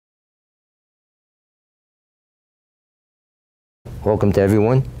Welcome to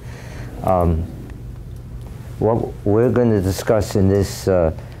everyone. What we're going to discuss in this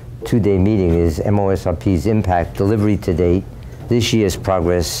two-day meeting is M-OSRP's impact, delivery to date, this year's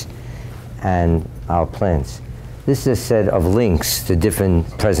progress, and our plans. This is a set of links to different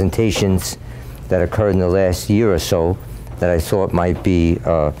presentations that occurred in the last year or so that I thought might be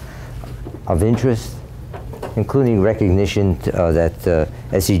of interest, including recognition that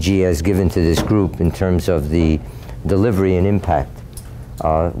SEG has given to this group in terms of the delivery and impact.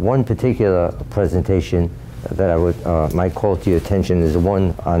 One particular presentation that I might call to your attention is the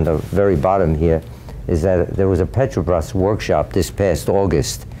one on the very bottom here, is that there was a Petrobras workshop this past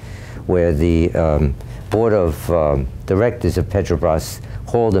August where the board of directors of Petrobras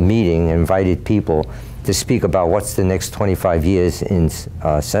called a meeting and invited people to speak about what's the next 25 years in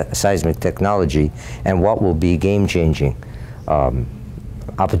seismic technology and what will be game-changing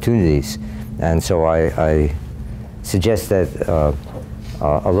opportunities. And so I suggest that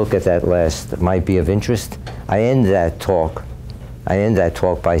a look at that last might be of interest. I end that talk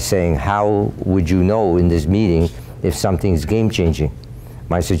by saying, how would you know in this meeting if something's game-changing?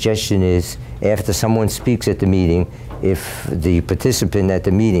 My suggestion is, after someone speaks at the meeting, if the participant at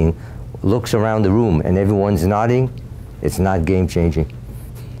the meeting looks around the room and everyone's nodding, it's not game-changing.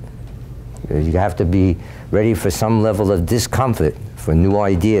 You have to be ready for some level of discomfort, for new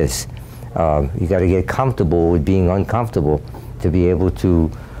ideas. You got to get comfortable with being uncomfortable to be able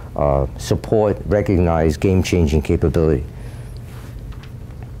to support, recognize game-changing capability.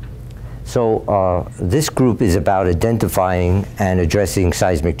 So this group is about identifying and addressing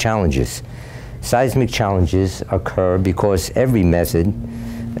seismic challenges. Seismic challenges occur because every method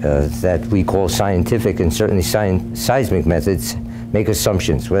that we call scientific, and certainly seismic methods, make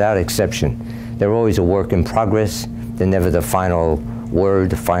assumptions without exception. They're always a work in progress. They're never the final word,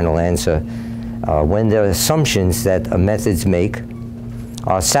 the final answer. When the assumptions that methods make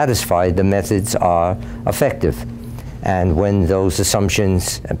are satisfied, the methods are effective. And when those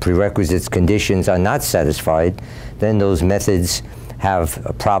assumptions, prerequisites, conditions are not satisfied, then those methods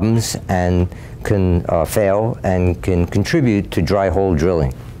have problems and can fail and can contribute to dry hole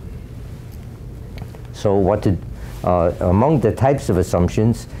drilling. So among the types of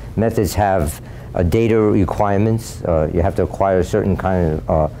assumptions, methods have data requirements. You have to acquire certain kind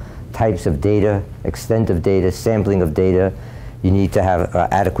of types of data, extent of data, sampling of data. You need to have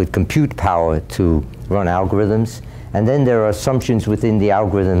adequate compute power to run algorithms. And then there are assumptions within the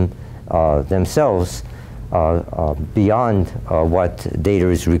algorithm themselves beyond what data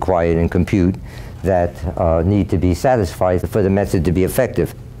is required in compute that need to be satisfied for the method to be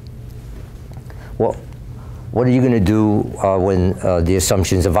effective. Well, what are you going to do when the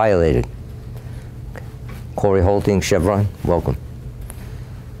assumptions are violated? Corey Holting, Chevron, welcome.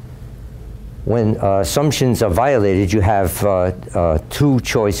 When assumptions are violated, you have two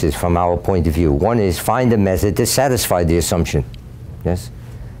choices from our point of view. One is find a method to satisfy the assumption. Yes?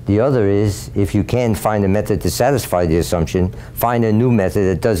 The other is, if you can't find a method to satisfy the assumption, find a new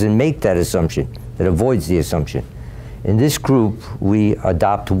method that doesn't make that assumption, that avoids the assumption. In this group, we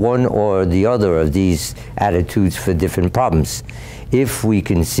adopt one or the other of these attitudes for different problems. If we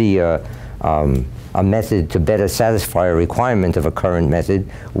can see a method to better satisfy a requirement of a current method,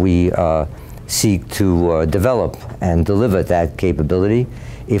 we seek to develop and deliver that capability.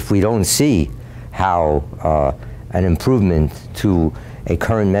 If we don't see how an improvement to a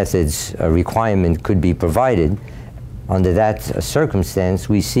current method's requirement could be provided, under that circumstance,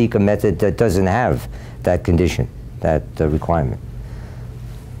 we seek a method that doesn't have that condition, that requirement.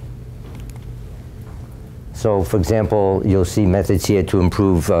 So, for example, you'll see methods here to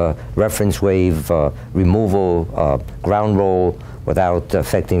improve reference wave removal, ground roll without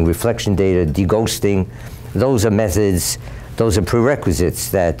affecting reflection data, deghosting. Those are methods, those are prerequisites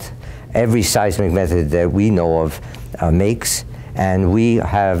that every seismic method that we know of makes, and we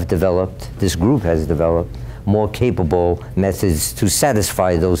have developed, this group has developed, more capable methods to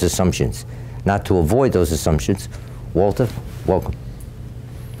satisfy those assumptions, not to avoid those assumptions. Walter, welcome.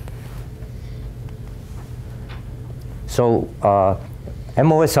 So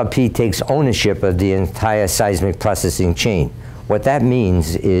M-OSRP takes ownership of the entire seismic processing chain. What that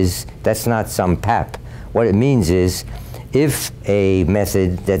means is, that's not some PAP. What it means is, if a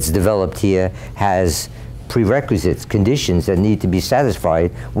method that's developed here has prerequisites, conditions that need to be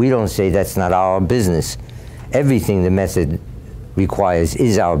satisfied, we don't say that's not our business. Everything the method requires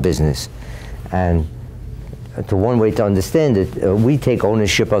is our business. And to one way to understand it, we take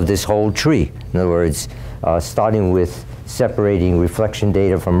ownership of this whole tree. In other words, starting with separating reflection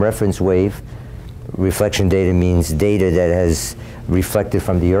data from reference wave. Reflection data means data that has reflected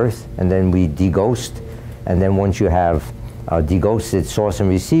from the Earth, and then we deghost. And then once you have deghosted source and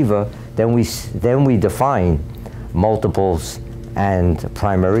receiver, then we define multiples and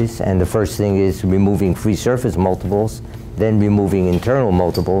primaries. And the first thing is removing free surface multiples, then removing internal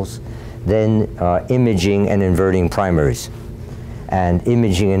multiples, then imaging and inverting primaries. And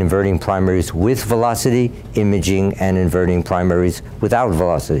imaging and inverting primaries with velocity, imaging and inverting primaries without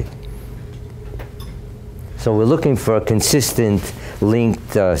velocity. So we're looking for a consistent,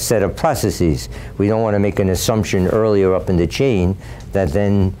 linked set of processes. We don't want to make an assumption earlier up in the chain that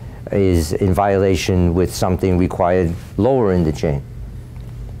then is in violation with something required lower in the chain.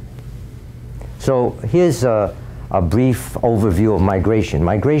 So here's a brief overview of migration.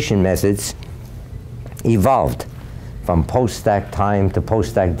 Migration methods evolved from post-stack time to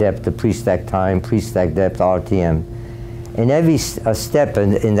post-stack depth to pre-stack time, pre-stack depth, RTM. In every step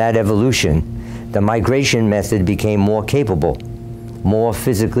in that evolution, the migration method became more capable, more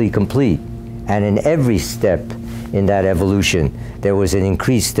physically complete. And in every step in that evolution, there was an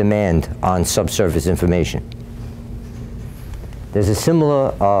increased demand on subsurface information. There's a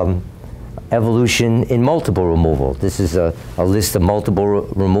similar evolution in multiple removal. This is a list of multiple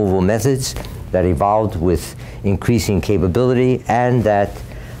removal methods that evolved with increasing capability, and that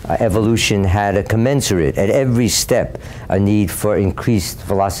evolution had a commensurate, at every step, a need for increased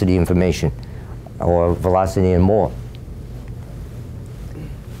velocity information, or velocity and more.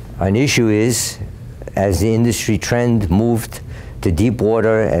 An issue is, as the industry trend moved to deep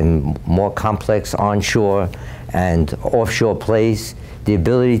water and more complex onshore and offshore plays, the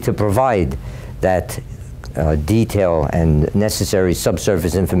ability to provide that detail and necessary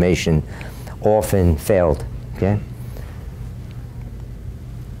subsurface information often failed, okay?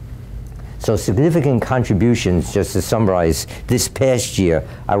 So significant contributions, just to summarize, this past year,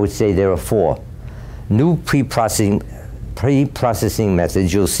 I would say there are 4. New pre-processing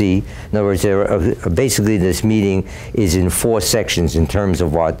methods, you'll see. In other words, there are, basically this meeting is in 4 sections in terms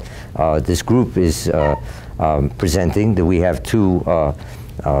of what this group is presenting. That we have 2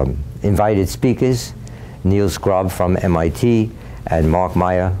 invited speakers, Niels Grubb from MIT and Mark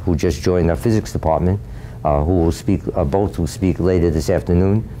Meyer, who just joined our physics department, who will speak, both will speak later this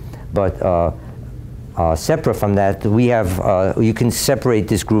afternoon. But separate from that, we have, you can separate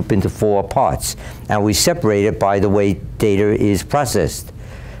this group into 4 parts. And we separate it by the way data is processed.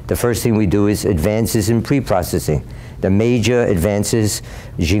 The first thing we do is advances in pre-processing. The major advances,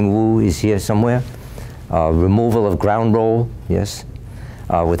 Jingwu is here somewhere. Removal of ground roll, yes,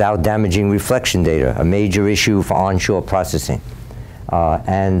 without damaging reflection data, a major issue for onshore processing.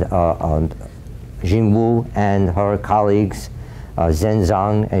 Jingwu and her colleagues, Zhen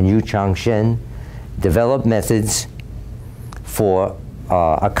Zhang and Yuchang Shen, developed methods for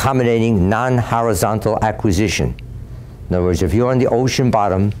accommodating non-horizontal acquisition. In other words, if you're on the ocean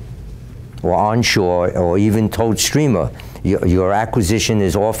bottom or onshore or even towed streamer, your acquisition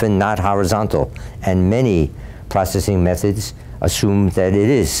is often not horizontal, and many processing methods assume that it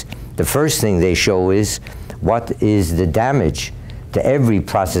is. The first thing they show is what is the damage to every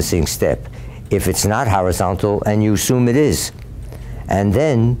processing step if it's not horizontal and you assume it is. And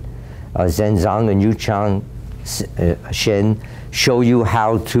then Zhen Zhang and Yuchang Shen show you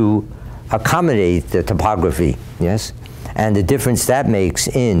how to accommodate the topography, yes? And the difference that makes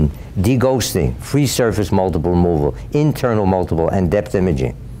in deghosting, free surface multiple removal, internal multiple, and depth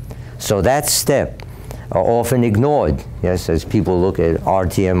imaging. So that step are often ignored, yes, as people look at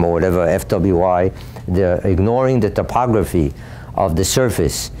RTM or whatever, FWI, ignoring the topography of the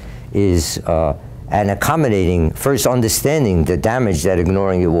surface is and accommodating, first understanding the damage that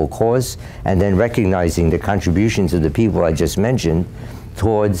ignoring it will cause, and then recognizing the contributions of the people I just mentioned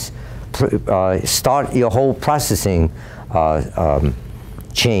towards start your whole processing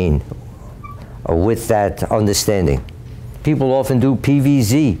chain with that understanding. People often do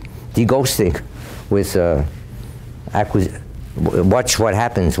PVZ, deghosting, with watch what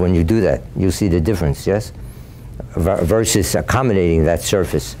happens when you do that. You'll see the difference, yes? Versus accommodating that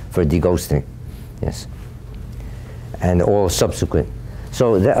surface for deghosting, yes? And all subsequent.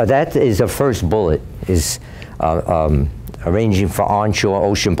 So that is a first bullet, is arranging for onshore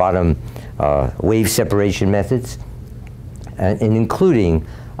ocean bottom wave separation methods, and including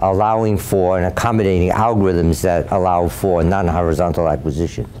allowing for and accommodating algorithms that allow for non-horizontal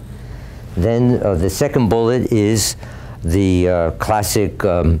acquisition. Then the second bullet is the classic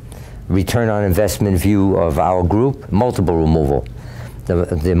return on investment view of our group, multiple removal.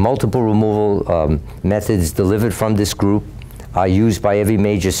 The multiple removal methods delivered from this group are used by every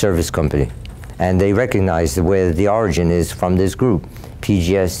major service company. And they recognize where the origin is from this group.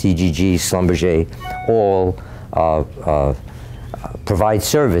 PGS, CGG, Schlumberger, all provide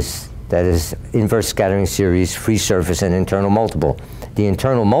service that is inverse scattering series, free surface, and internal multiple. The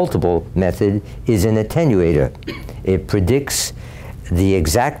internal multiple method is an attenuator. It predicts the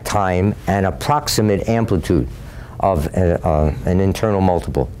exact time and approximate amplitude of an internal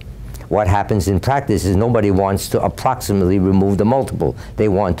multiple. What happens in practice is nobody wants to approximately remove the multiple. They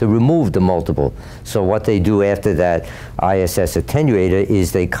want to remove the multiple. So what they do after that ISS attenuator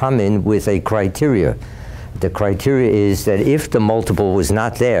is they come in with a criteria. The criteria is that if the multiple was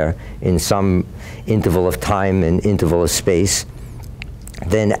not there in some interval of time and interval of space,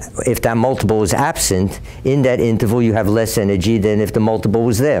 then if that multiple was absent, in that interval you have less energy than if the multiple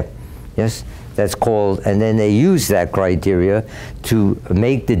was there. Yes? That's called, and then they use that criteria to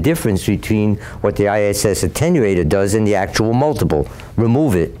make the difference between what the ISS attenuator does and the actual multiple.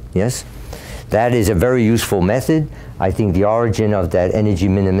 Remove it, yes? That is a very useful method. I think the origin of that energy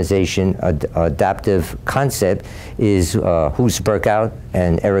minimization adaptive concept is Hoos-Berkout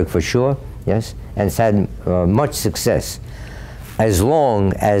and Eric Verschoor, yes? And it's had much success. As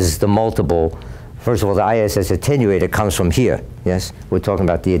long as the multiple, first of all, the ISS attenuator comes from here, yes? We're talking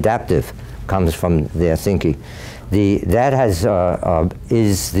about the adaptive, comes from their thinking. That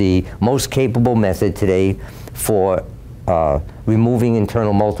is the most capable method today for removing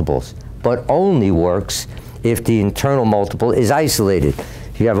internal multiples, but only works if the internal multiple is isolated.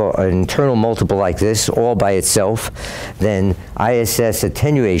 If you have an internal multiple like this all by itself, then ISS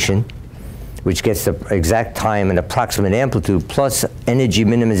attenuation, which gets the exact time and approximate amplitude, plus energy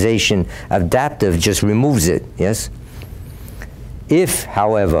minimization adaptive just removes it, yes? If,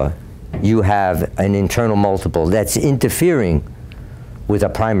 however, you have an internal multiple that's interfering with a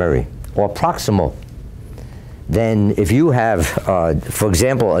primary or proximal, then if you have, for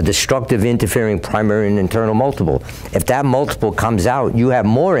example, a destructive interfering primary and internal multiple, if that multiple comes out, you have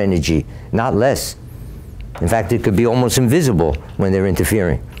more energy, not less. In fact, it could be almost invisible when they're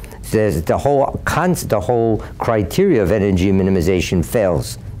interfering. The whole criteria of energy minimization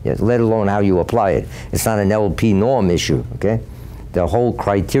fails, yes, let alone how you apply it. It's not an LP norm issue, okay? The whole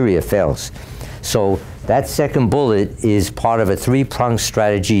criteria fails. So that second bullet is part of a three-pronged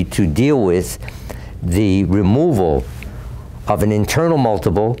strategy to deal with the removal of an internal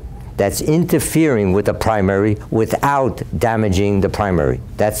multiple that's interfering with the primary without damaging the primary.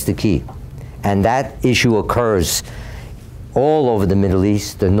 That's the key. And that issue occurs all over the Middle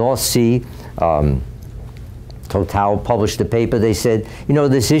East, the North Sea. Total published a paper. They said, you know,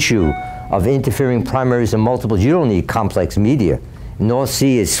 this issue of interfering primaries and multiples, you don't need complex media. North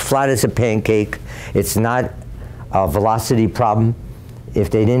Sea is flat as a pancake. It's not a velocity problem. If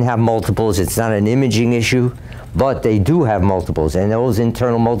they didn't have multiples, it's not an imaging issue, but they do have multiples, and those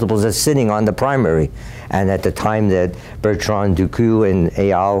internal multiples are sitting on the primary. And at the time that Bertrand Ducou and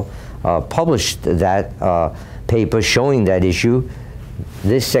al. Published that paper showing that issue,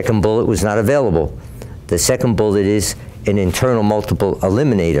 this second bullet was not available. The second bullet is an internal multiple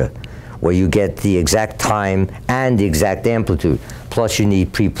eliminator, where you get the exact time and the exact amplitude. Plus you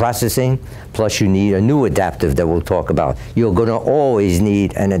need pre-processing, plus you need a new adaptive that we'll talk about. You're gonna always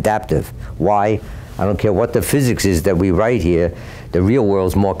need an adaptive. Why? I don't care what the physics is that we write here, the real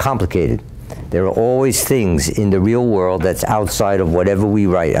world's more complicated. There are always things in the real world that's outside of whatever we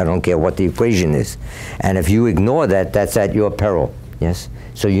write. I don't care what the equation is. And if you ignore that, that's at your peril, yes?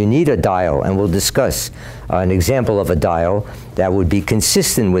 So you need a dial, and we'll discuss an example of a dial that would be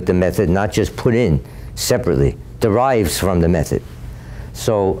consistent with the method, not just put in separately, derives from the method.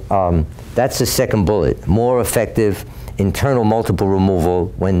 So that's the second bullet. More effective internal multiple removal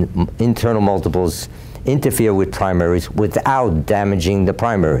when internal multiples interfere with primaries without damaging the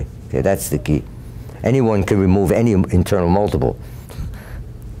primary. Okay, that's the key. Anyone can remove any internal multiple.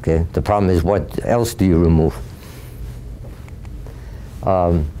 Okay, the problem is what else do you remove?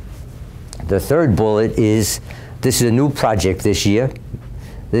 The third bullet is, this is a new project this year.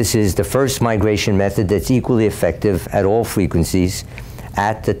 This is the first migration method that's equally effective at all frequencies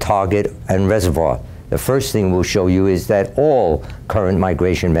at the target and reservoir. The first thing we'll show you is that all current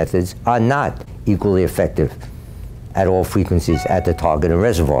migration methods are not equally effective at all frequencies at the target and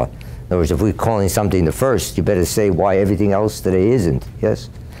reservoir. In other words, if we're calling something the first, you better say why everything else today isn't, yes?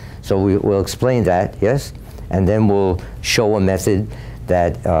 So we'll explain that, yes? And then we'll show a method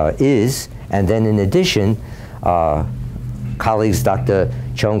that is, and then in addition, colleagues Dr.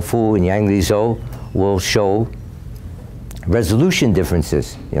 Chung Fu and Yang Li Zhou will show resolution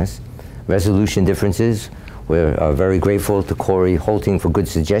differences, yes? Resolution differences. We're very grateful to Corey Holting for good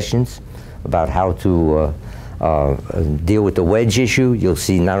suggestions about how to deal with the wedge issue. You'll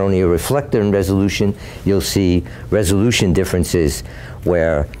see not only a reflector in resolution, you'll see resolution differences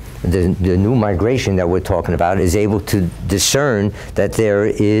where the new migration that we're talking about is able to discern that there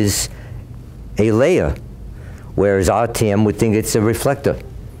is a layer, whereas RTM would think it's a reflector.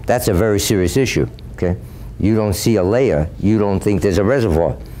 That's a very serious issue, okay? You don't see a layer, you don't think there's a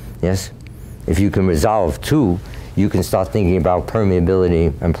reservoir, yes? If you can resolve two, you can start thinking about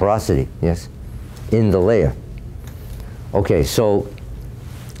permeability and porosity, yes, in the layer. Okay, so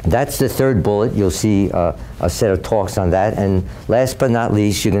that's the third bullet. You'll see a set of talks on that. And last but not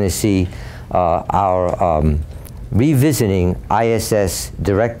least, you're going to see our revisiting ISS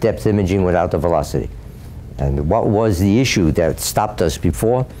direct depth imaging without the velocity. And what was the issue that stopped us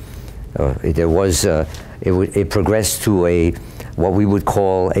before? It progressed to what we would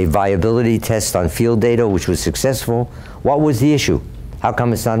call a viability test on field data, which was successful. What was the issue? How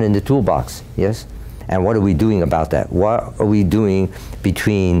come it's not in the toolbox? Yes? And what are we doing about that? What are we doing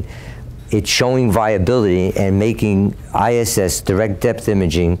between it showing viability and making ISS direct depth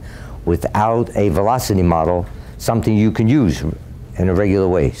imaging without a velocity model something you can use in a regular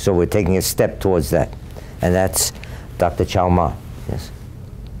way? So we're taking a step towards that. And that's Dr. Chow Ma. Yes?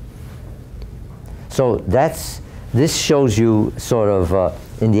 So this shows you sort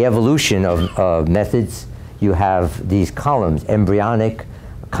of in the evolution of methods, you have these columns: embryonic,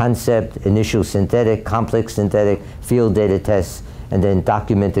 concept, initial synthetic, complex synthetic, field data tests, and then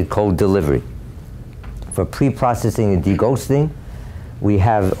documented code delivery. For pre-processing and deghosting, we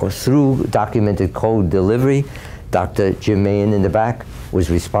have, through documented code delivery, Dr. Jim Mahan in the back was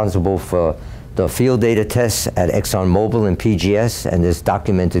responsible for the field data tests at ExxonMobil and PGS, and this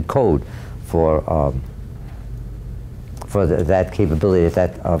documented code for that capability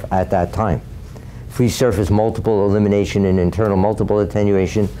at that time. Free surface multiple elimination and internal multiple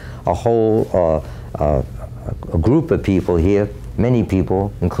attenuation. A whole a group of people here, many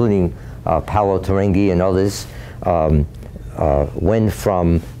people, including Paolo Tarengi and others, went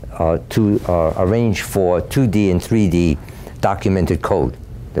from to arrange for 2D and 3D documented code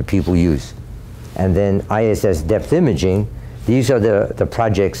that people use. And then ISS depth imaging, these are the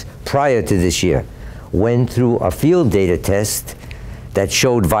projects prior to this year, went through a field data test that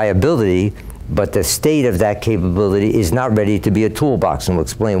showed viability, but the state of that capability is not ready to be a toolbox, and we'll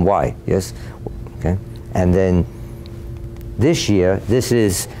explain why, yes? Okay. And then this year, this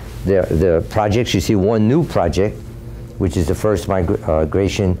is the projects. You see one new project, which is the first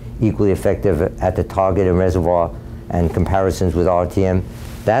migration, equally effective at the target and reservoir, and comparisons with RTM.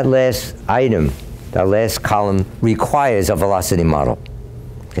 That last item, that last column, requires a velocity model,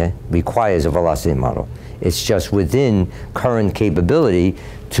 okay? Requires a velocity model. It's just within current capability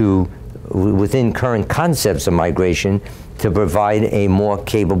within current concepts of migration, to provide a more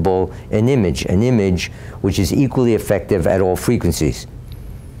capable an image which is equally effective at all frequencies.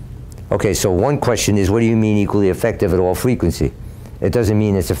 Okay, so one question is, what do you mean equally effective at all frequency? It doesn't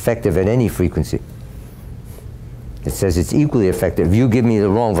mean it's effective at any frequency. It says it's equally effective. If you give me the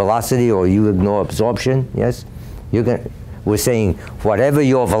wrong velocity or you ignore absorption, yes, we're saying whatever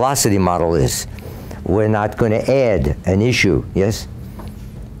your velocity model is, we're not going to add an issue, yes?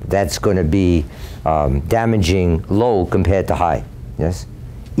 That's going to be damaging low compared to high, yes?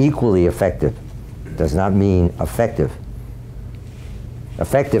 Equally effective does not mean effective.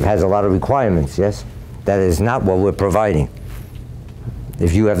 Effective has a lot of requirements, yes? That is not what we're providing.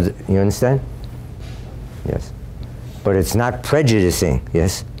 If you have, you understand? Yes. But it's not prejudicing,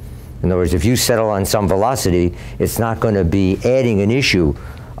 yes? In other words, if you settle on some velocity, it's not going to be adding an issue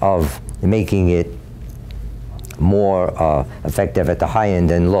of making it more effective at the high end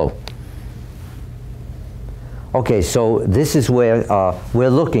than low. Okay, so this is where we're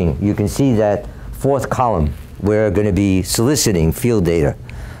looking. You can see that fourth column. We're going to be soliciting field data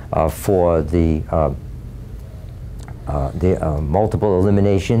for the multiple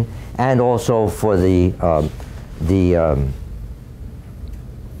elimination, and also for the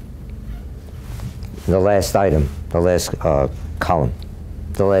last item, the last column,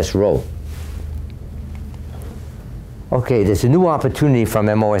 the last row. Okay, there's a new opportunity from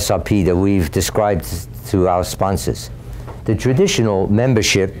M-OSRP that we've described to our sponsors. The traditional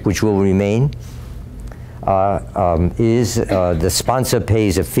membership, which will remain, is the sponsor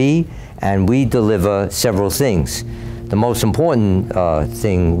pays a fee, and we deliver several things. The most important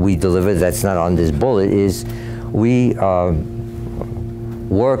thing we deliver that's not on this bullet is we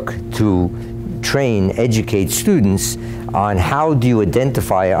work to train, educate students on how do you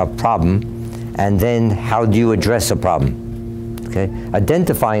identify a problem, and then how do you address a problem, okay?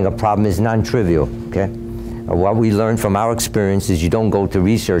 Identifying a problem is non-trivial, okay? What we learned from our experience is you don't go to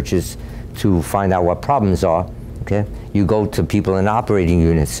researchers to find out what problems are, okay? You go to people in operating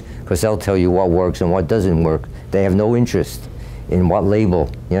units, because they'll tell you what works and what doesn't work. They have no interest in what label,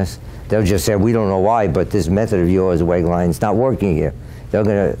 yes? They'll just say, we don't know why, but this method of yours, Weglein, is not working here.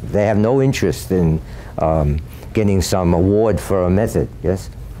 They have no interest in getting some award for a method, yes?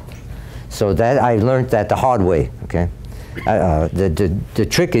 So that, I learned that the hard way, okay? The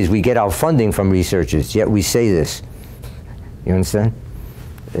trick is we get our funding from researchers, yet we say this. You understand?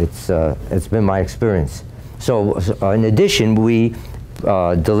 It's been my experience. So in addition, we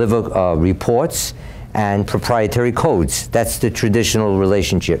deliver reports and proprietary codes. That's the traditional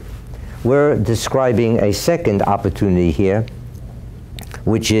relationship. We're describing a second opportunity here,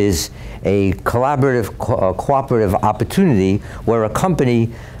 which is a collaborative, cooperative opportunity where a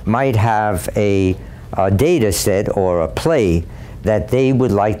company might have a data set or a play that they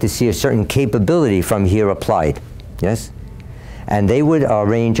would like to see a certain capability from here applied, yes? And they would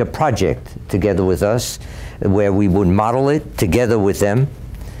arrange a project together with us where we would model it together with them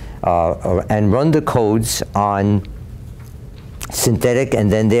and run the codes on synthetic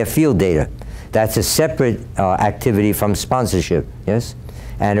and then their field data. That's a separate activity from sponsorship, yes?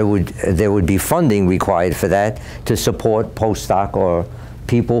 And there would be funding required for that to support postdoc or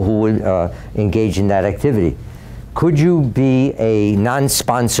people who would engage in that activity. Could you be a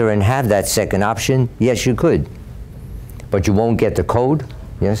non-sponsor and have that second option? Yes, you could. But you won't get the code,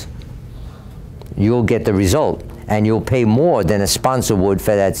 yes? You'll get the result, and you'll pay more than a sponsor would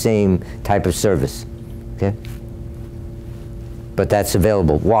for that same type of service, okay? But that's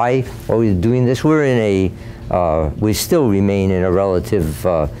available. Why are we doing this? We're in a, we still remain in a relative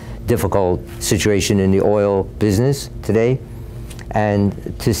difficult situation in the oil business today.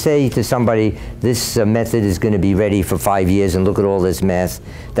 And to say to somebody, this method is going to be ready for 5 years and look at all this math,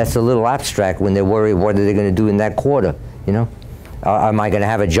 that's a little abstract when they're worried what are they going to do in that quarter, you know? Am I going to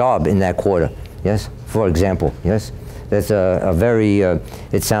have a job in that quarter, yes? For example, yes? That's a very,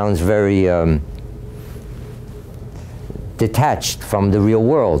 it sounds very detached from the real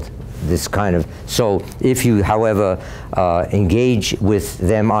world, this kind of. So if you, however, engage with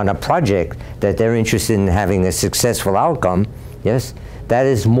them on a project that they're interested in having a successful outcome, yes, that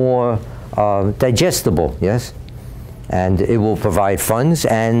is more digestible, yes? And it will provide funds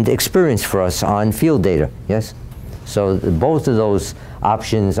and experience for us on field data, yes? So both of those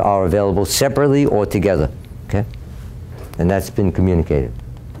options are available separately or together, okay? And that's been communicated.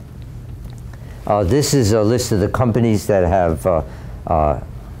 This is a list of the companies that have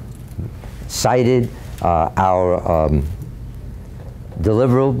cited our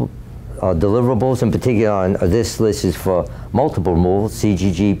deliverables. In particular, on this list is for multiple removals: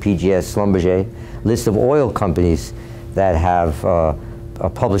 CGG, PGS, Schlumberger. List of oil companies that have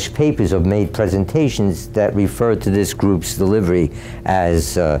published papers or made presentations that refer to this group's delivery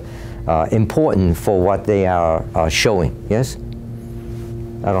as important for what they are showing. Yes?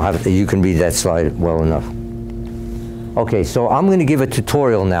 I don't have, you can read that slide well enough. Okay, so I'm going to give a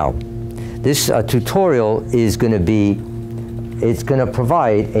tutorial now. This tutorial is going to be, it's going to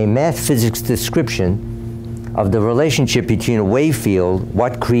provide a math physics description of the relationship between a wave field,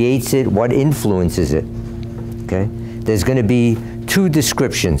 what creates it, what influences it. Okay? There's going to be two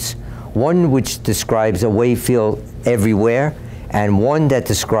descriptions. One which describes a wave field everywhere, and one that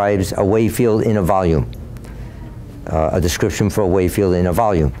describes a wave field in a volume. A description for a wave field in a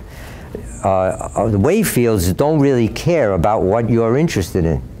volume. The wave fields don't really care about what you're interested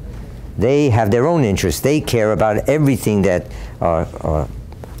in. They have their own interests. They care about everything that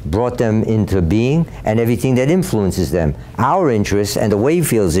brought them into being and everything that influences them. Our interests and the wave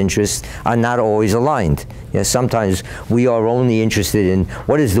field's interests are not always aligned. Yes, sometimes we are only interested in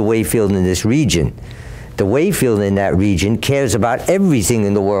what is the wave field in this region. The wave field in that region cares about everything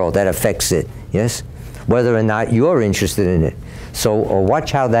in the world that affects it. Yes? Whether or not you're interested in it. So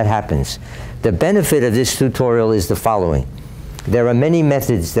watch how that happens. The benefit of this tutorial is the following. There are many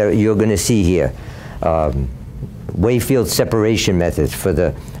methods that you're going to see here. Wave field separation methods for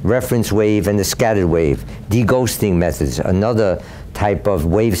the reference wave and the scattered wave. Deghosting methods, another type of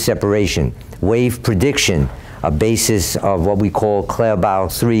wave separation. Wave prediction, a basis of what we call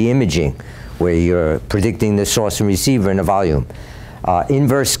Claerbout 3 imaging, where you're predicting the source and receiver in a volume.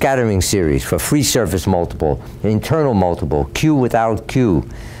 Inverse scattering series for free surface multiple, internal multiple, Q without Q,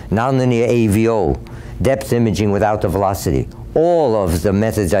 nonlinear AVO, depth imaging without the velocity. All of the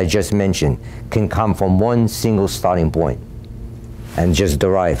methods I just mentioned can come from one single starting point and just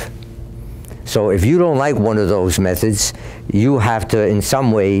derive. So if you don't like one of those methods, you have to in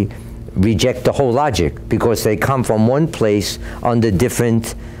some way reject the whole logic because they come from one place under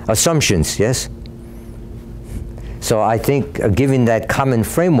different assumptions, yes? So I think giving that common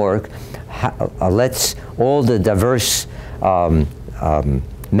framework lets all the diverse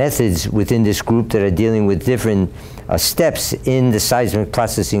methods within this group that are dealing with different steps in the seismic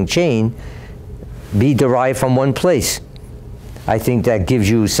processing chain be derived from one place. I think that gives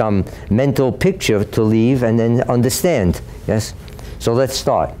you some mental picture to leave and then understand, yes? So let's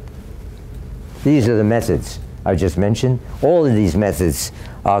start. These are the methods I just mentioned. All of these methods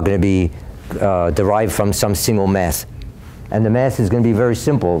are going to be derived from some single math. And the math is going to be very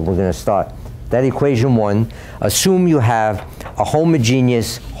simple. We're going to start. That equation 1, assume you have a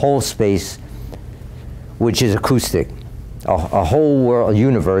homogeneous whole space which is acoustic. A whole world,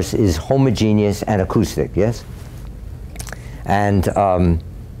 universe is homogeneous and acoustic, yes? And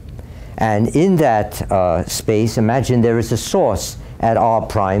in that space, imagine there is a source at R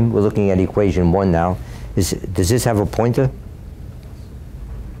prime. We're looking at equation 1 now. Does this have a pointer?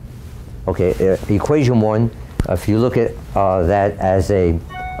 Okay, equation 1, if you look at that as a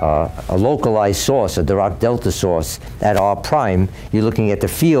localized source, a Dirac delta source at R prime, you're looking at the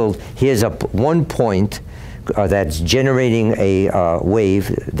field. Here's one point that's generating a wave.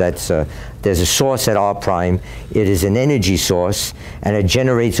 There's a source at R prime. It is an energy source, and it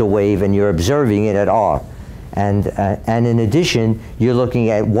generates a wave, and you're observing it at R. And in addition, you're looking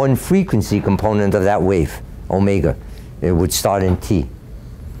at one frequency component of that wave, omega. It would start in T.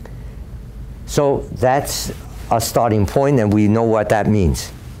 So that's a starting point, and we know what that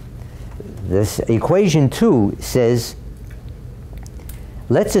means. This equation 2 says,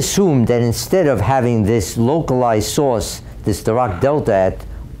 let's assume that instead of having this localized source, this Dirac delta at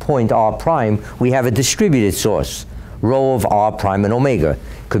point R prime, we have a distributed source, rho of R prime and omega.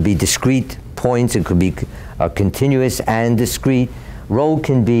 It could be discrete points, it could be continuous and discrete. Rho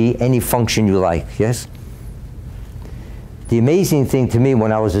can be any function you like, yes? The amazing thing to me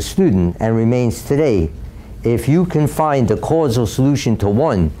when I was a student, and remains today, if you can find the causal solution to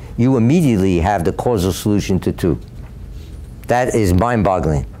 1, you immediately have the causal solution to 2. That is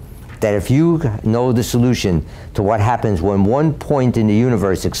mind-boggling. That if you know the solution to what happens when one point in the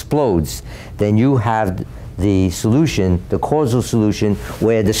universe explodes, then you have the solution, the causal solution,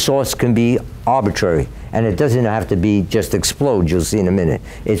 where the source can be arbitrary. And it doesn't have to be just explode, you'll see in a minute.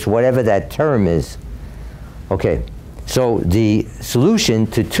 It's whatever that term is. Okay, so the solution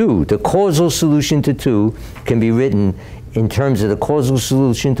to 2, the causal solution to 2, can be written in terms of the causal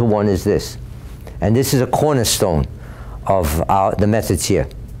solution to 1 is this. And this is a cornerstone of the methods here.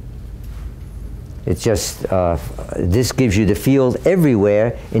 It's just, this gives you the field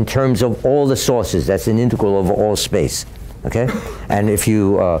everywhere in terms of all the sources. That's an integral over all space, okay? And if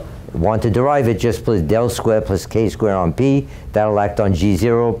you want to derive it, just put del squared plus k squared on p. That'll act on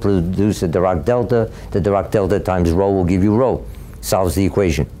G0, produce a Dirac delta. The Dirac delta times rho will give you rho. Solves the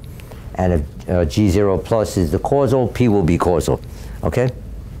equation. And if G0 plus is the causal, p will be causal, okay?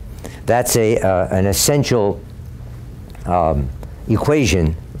 That's an essential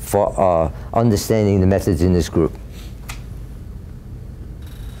equation for understanding the methods in this group.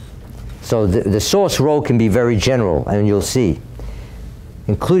 So the source rho can be very general, and you'll see,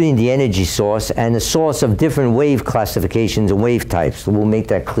 including the energy source and the source of different wave classifications and wave types. So we'll make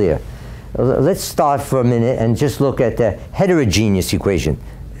that clear. Let's start for a minute and just look at the heterogeneous equation.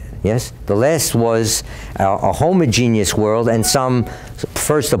 Yes, the last was a homogeneous world and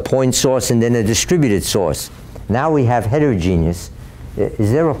first a point source and then a distributed source. Now we have heterogeneous.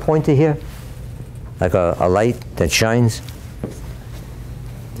 Is there a pointer here? Like a light that shines?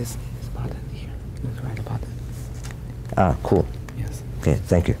 This is button here. This right button. Ah, cool. Yes. Okay,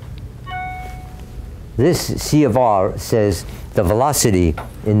 thank you. This C of R says the velocity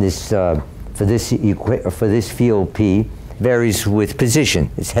in this for this field P varies with position.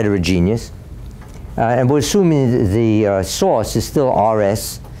 It's heterogeneous. And we're assuming the source is still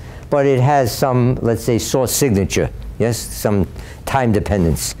RS, but it has some, let's say, source signature, yes? Some time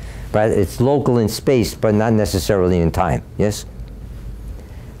dependence, right? It's local in space, but not necessarily in time, yes?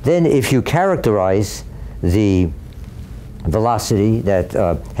 Then if you characterize the velocity, that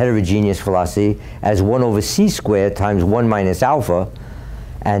heterogeneous velocity, as 1 over c squared times 1 minus alpha,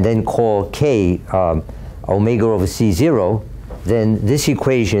 and then call k omega over c0, then this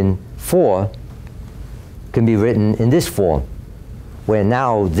equation 4 can be written in this form, where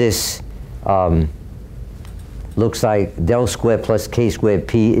now this looks like del squared plus k squared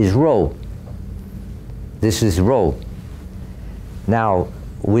p is rho. This is rho. Now,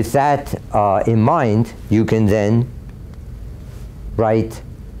 with that in mind, you can then write,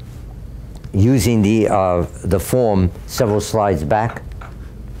 using the form several slides back,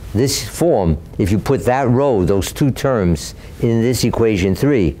 this form, if you put that rho, those two terms, in this equation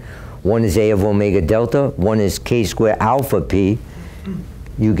 3, one is a of omega delta, one is k squared alpha p,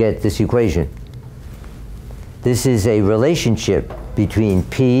 you get this equation. This is a relationship between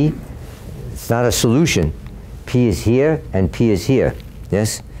p, it's not a solution, p is here and p is here,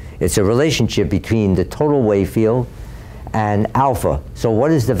 yes? It's a relationship between the total wave field and alpha. So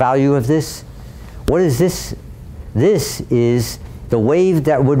what is the value of this? What is this? This is the wave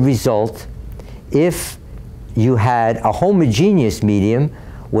that would result if you had a homogeneous medium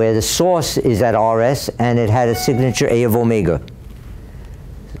where the source is at RS and it had a signature A of omega.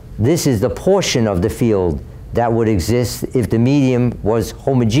 This is the portion of the field that would exist if the medium was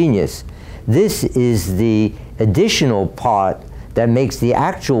homogeneous. This is the additional part that makes the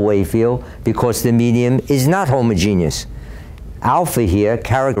actual wave field because the medium is not homogeneous. Alpha here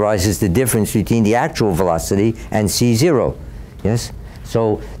characterizes the difference between the actual velocity and C0. Yes?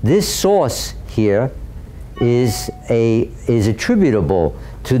 So this source here is attributable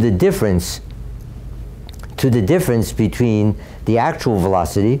to the difference between the actual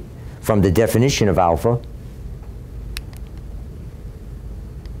velocity from the definition of alpha.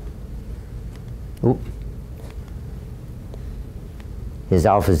 Oop. Here's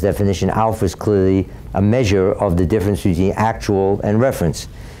alpha's definition. Alpha is clearly a measure of the difference between actual and reference.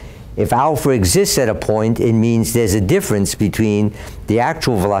 If alpha exists at a point, it means there's a difference between the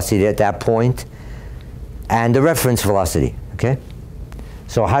actual velocity at that point and the reference velocity, okay?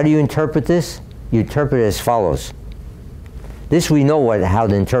 So how do you interpret this? You interpret it as follows. This we know how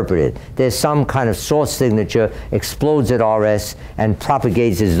to interpret it. There's some kind of source signature, explodes at RS, and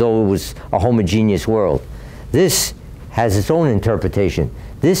propagates as though it was a homogeneous world. This has its own interpretation.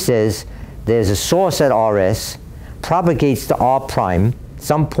 This says there's a source at RS, propagates to R prime,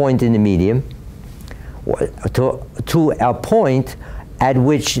 some point in the medium, to a point at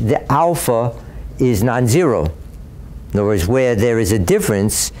which the alpha is non-zero. In other words, where there is a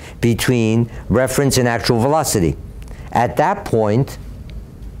difference between reference and actual velocity. At that point,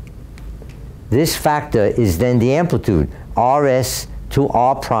 this factor is then the amplitude. RS to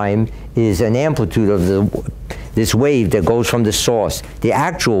R prime is an amplitude of this wave that goes from the source, the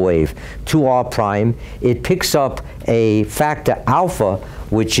actual wave, to R prime. It picks up a factor alpha,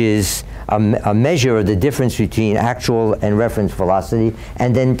 which is a measure of the difference between actual and reference velocity,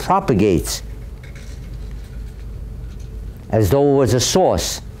 and then propagates as though it was a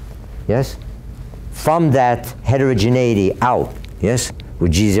source, yes, from that heterogeneity out, yes,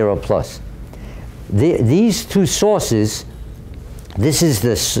 with G0 plus. These two sources, this is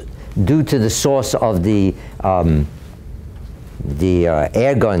due to the source of the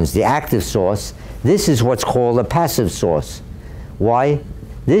air guns, the active source. This is what's called a passive source. Why?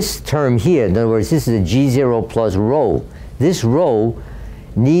 This term here, in other words, this is a G0 plus rho. This rho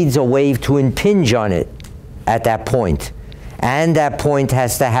needs a wave to impinge on it at that point. And that point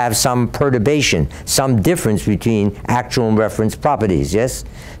has to have some perturbation, some difference between actual and reference properties, yes,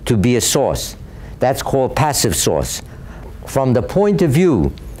 to be a source. That's called passive source. From the point of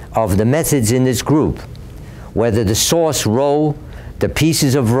view of the methods in this group, whether the source rho, the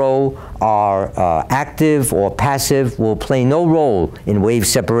pieces of rho are active or passive, will play no role in wave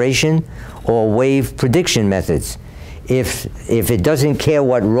separation or wave prediction methods. If it doesn't care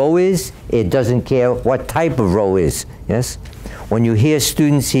what rho is, it doesn't care what type of rho is, yes? When you hear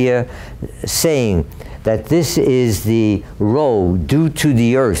students here saying that this is the rho due to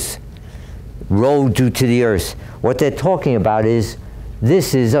the Earth, rho due to the Earth, what they're talking about is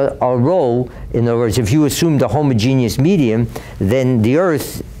this is a rho. In other words, if you assumed a homogeneous medium, then the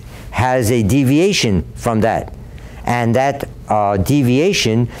Earth has a deviation from that. And that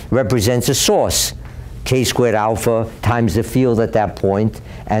deviation represents a source, k squared alpha times the field at that point.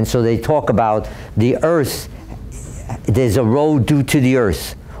 And so they talk about the Earth, there's a rho due to the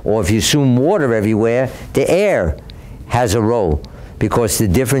Earth. Or if you assume water everywhere, the air has a rho, because the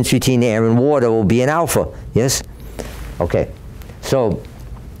difference between air and water will be an alpha, yes? Okay, so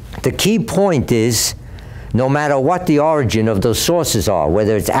the key point is, no matter what the origin of those sources are,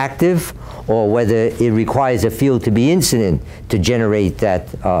 whether it's active or whether it requires a field to be incident to generate that,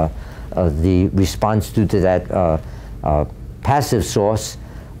 the response due to that passive source,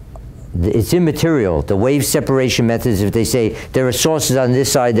 it's immaterial. The wave separation methods, if they say there are sources on this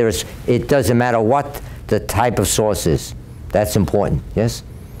side, it doesn't matter what the type of source is. That's important, yes?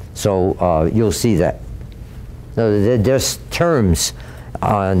 So you'll see that. So there's terms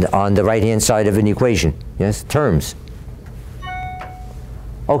on the right-hand side of an equation, yes? Terms.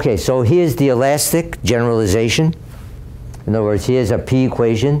 Okay, so here's the elastic generalization. In other words, here's a P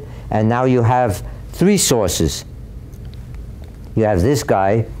equation, and now you have three sources. You have this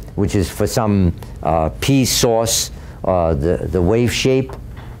guy, which is for some P source, the wave shape.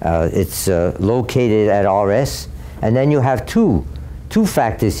 It's located at RS. And then you have two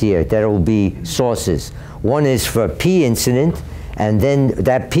factors here that will be sources. One is for P incident, and then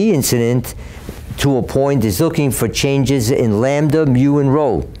that P incident to a point is looking for changes in lambda, mu, and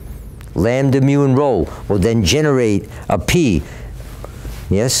rho. lambda, mu, and rho will then generate a P,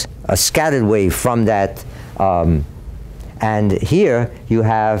 yes, a scattered wave from that. And here you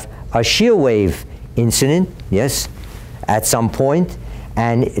have a shear wave incident, yes, at some point,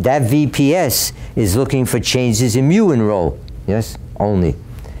 and that VPS is looking for changes in mu and rho, yes, only.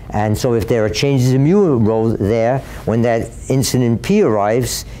 And so if there are changes in mu and rho there, when that incident P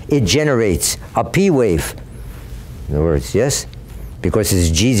arrives, it generates a P wave. In other words, yes? Because it's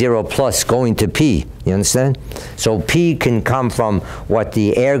G0 plus going to P, you understand? So P can come from what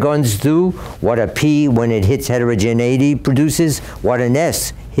the air guns do, what a P, when it hits heterogeneity, produces, what an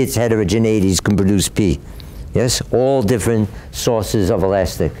S hits heterogeneities can produce P. Yes, all different sources of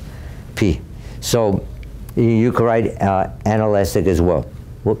elastic P. So you could write anelastic as well.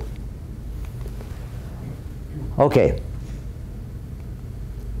 Whoop. Okay.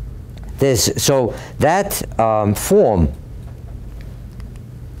 So that form,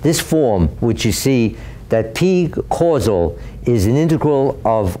 this form, which you see, that P causal is an integral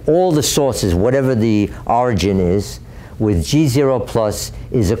of all the sources, whatever the origin is, with G0 plus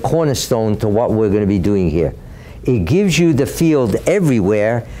is a cornerstone to what we're going to be doing here. It gives you the field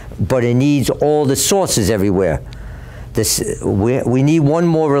everywhere, but it needs all the sources everywhere. We need one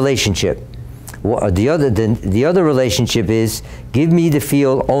more relationship. The other relationship is, give me the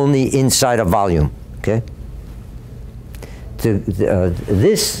field only inside a volume, okay?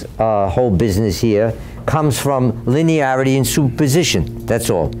 This whole business here comes from linearity and superposition, that's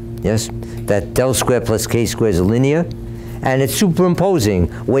all, yes? That del squared plus k squared is linear, and it's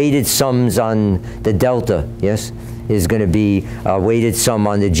superimposing weighted sums on the delta, yes? Is going to be a weighted sum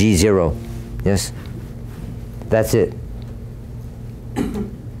on the G0, yes? That's it.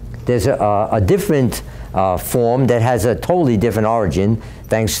 There's a different form that has a totally different origin,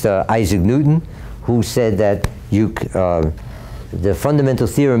 thanks to Isaac Newton, who said that the fundamental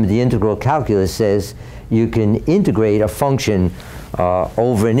theorem of the integral calculus says you can integrate a function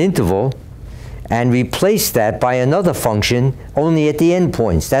over an interval and replace that by another function only at the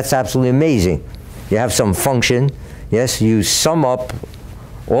endpoints. That's absolutely amazing. You have some function, yes, you sum up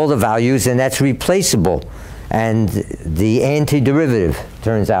all the values, and that's replaceable. And the antiderivative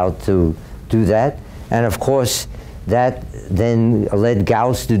turns out to do that. And of course, that then led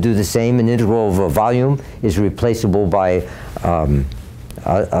Gauss to do the same. An integral of a volume is replaceable by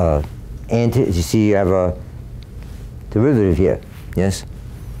you see you have a derivative here, yes?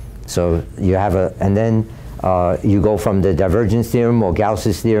 So you have and then you go from the divergence theorem or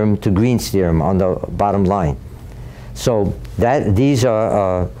Gauss's theorem to Green's theorem on the bottom line. So these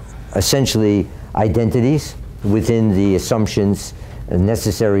are essentially identities within the assumptions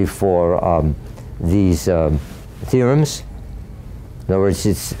necessary for these theorems. In other words,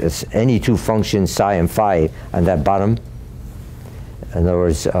 it's any two functions, psi and phi, on that bottom. In other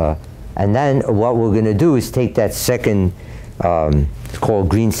words, and then what we're going to do is take that second, it's called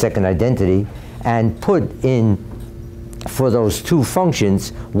Green's second identity, and put in, for those two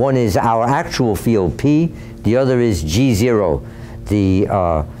functions, one is our actual field P, the other is G0.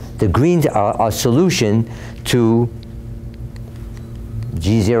 The Green's a solution to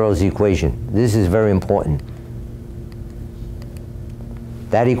G0's equation. This is very important.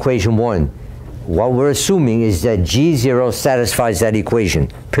 That equation 1, what we're assuming is that G0 satisfies that equation,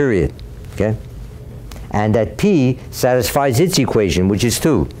 period, okay? And that P satisfies its equation, which is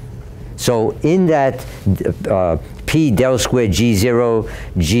 2. So in that P del squared G0,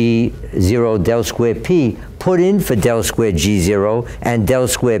 G0 del squared P, put in for del squared G0 and del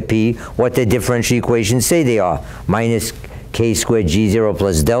squared P what the differential equations say they are, minus k squared G0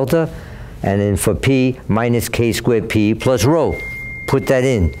 plus delta, and then for P, minus k squared P plus rho. Put that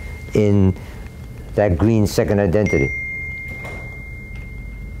in that Green's second identity.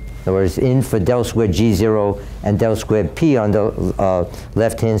 In other words, in for del squared G0 and del squared P on the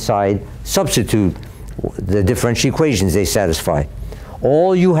left-hand side, substitute the differential equations they satisfy.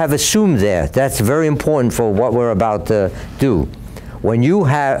 All you have assumed there, that's very important for what we're about to do. When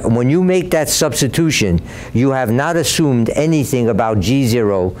you make that substitution, you have not assumed anything about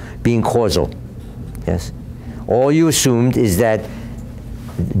G0 being causal. Yes? All you assumed is that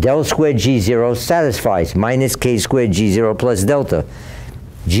del squared G0 satisfies minus k squared G0 plus delta.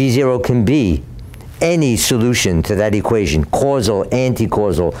 G0 can be any solution to that equation, causal,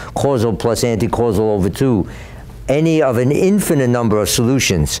 anti-causal, causal plus anti-causal over 2, any of an infinite number of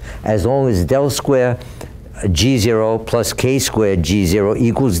solutions, as long as del square G0 plus k squared G0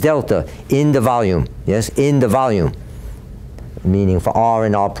 equals delta in the volume, yes, in the volume, meaning for R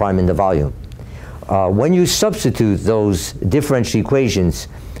and R prime in the volume. When you substitute those differential equations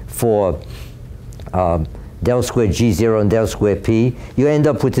for del square G0 and del square P, you end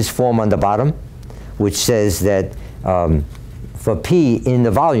up with this form on the bottom, which says that for P in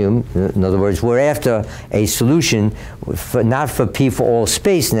the volume, in other words, we're after a solution, not for P for all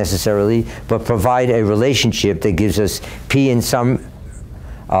space necessarily, but provide a relationship that gives us P in some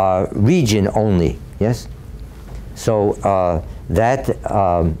region only, yes? So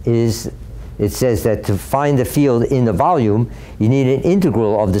it says that to find the field in the volume, you need an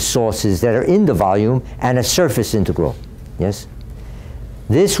integral of the sources that are in the volume and a surface integral, yes?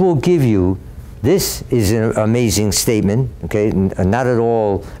 This will give you, this is an amazing statement, okay, not at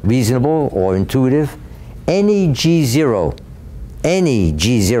all reasonable or intuitive. Any G0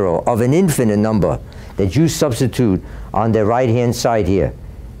 of an infinite number that you substitute on the right-hand side here,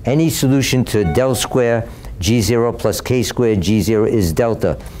 any solution to del square G0 plus K squared G0 is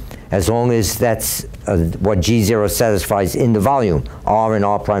delta, as long as that's what G0 satisfies in the volume, R and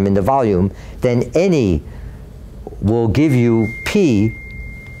R prime in the volume, then any will give you P,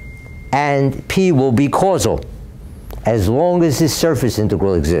 and P will be causal, as long as this surface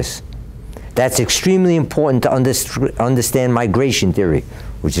integral exists. That's extremely important to understand migration theory,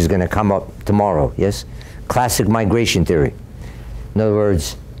 which is going to come up tomorrow, yes? Classic migration theory. In other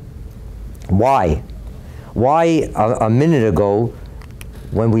words, why? Why a minute ago,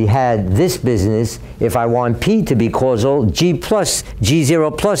 when we had this business, if I want P to be causal,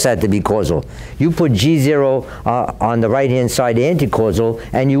 G0 plus had to be causal. You put G0 on the right-hand side anti-causal,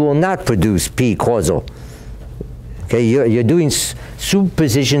 and you will not produce P causal. Okay, you're doing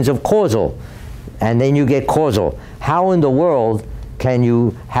superpositions of causal, and then you get causal. How in the world can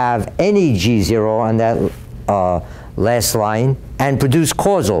you have any G0 on that last line and produce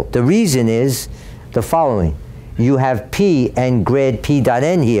causal? The reason is the following. You have P and grad P dot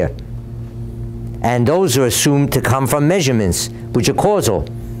N here. And those are assumed to come from measurements, which are causal.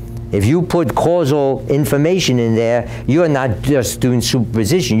 If you put causal information in there, you're not just doing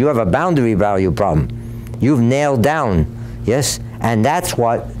superposition. You have a boundary value problem. You've nailed down, yes? And that's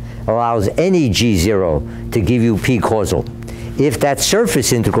what allows any G0 to give you P causal. If that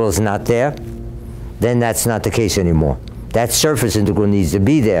surface integral is not there, then that's not the case anymore. That surface integral needs to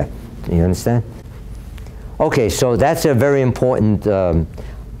be there. You understand? Okay, so that's a very important,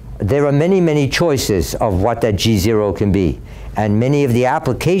 there are many, many choices of what that G0 can be. And many of the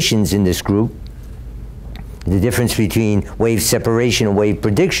applications in this group, the difference between wave separation and wave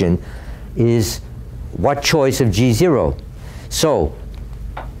prediction is what choice of G0. So,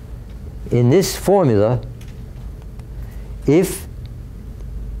 in this formula, if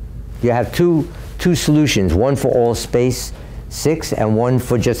you have two solutions, one for all space, 6, and one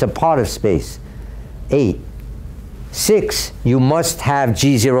for just a part of space, 8. 6, you must have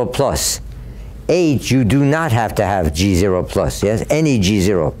G0 plus. 8, you do not have to have G0 plus, yes? Any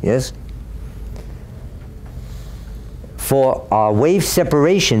G0, yes? For our wave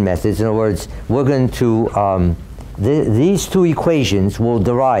separation methods, in other words, we're going to, these two equations will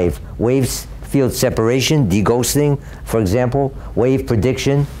derive wave field separation, deghosting, for example, wave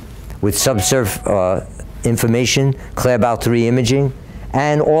prediction with subsurf information, Claerbout 3 imaging,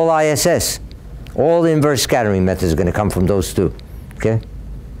 and all ISS. All the inverse scattering methods are going to come from those two, okay?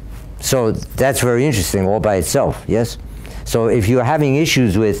 So that's very interesting all by itself, yes? So if you're having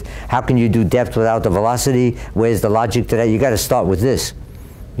issues with how can you do depth without the velocity, where's the logic to that, you got to start with this.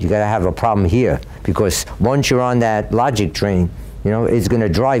 You got to have a problem here, because once you're on that logic train, you know, it's going to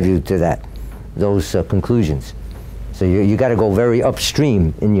drive you to those conclusions. So you got to go very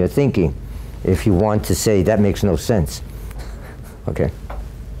upstream in your thinking if you want to say that makes no sense, okay?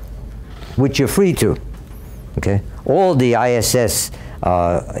 Which you're free to, okay? All the ISS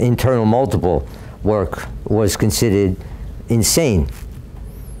internal multiple work was considered insane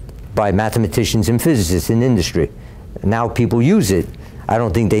by mathematicians and physicists in industry. Now people use it. I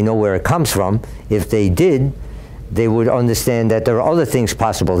don't think they know where it comes from. If they did, they would understand that there are other things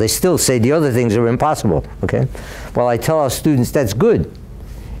possible. They still say the other things are impossible, okay? Well, I tell our students that's good.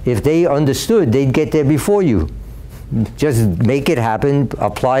 If they understood, they'd get there before you. Just make it happen,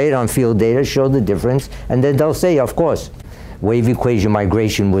 apply it on field data, show the difference, and then they'll say, of course. Wave equation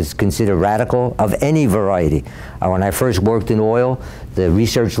migration was considered radical of any variety. When I first worked in oil, the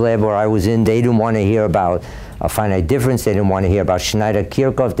research lab where I was in, they didn't want to hear about a finite difference, they didn't want to hear about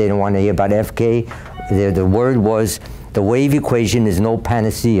Schneider-Kirchhoff, they didn't want to hear about FK. The word was, the wave equation is no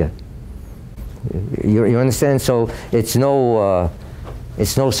panacea. You understand? So it's no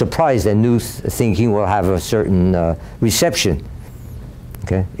surprise that new thinking will have a certain reception,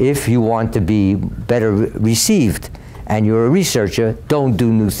 okay? If you want to be better received and you're a researcher, don't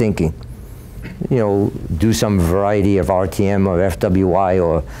do new thinking. You know, do some variety of RTM or FWI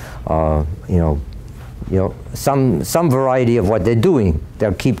or, you know, you know, some variety of what they're doing.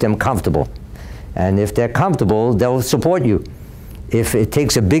 They'll keep them comfortable. And if they're comfortable, they'll support you. If it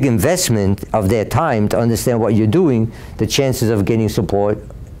takes a big investment of their time to understand what you're doing, the chances of getting support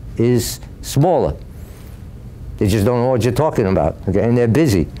is smaller. They just don't know what you're talking about, okay? And they're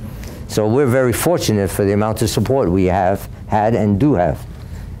busy. So we're very fortunate for the amount of support we have had and do have.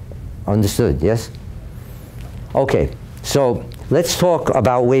 Understood, yes? Okay, so let's talk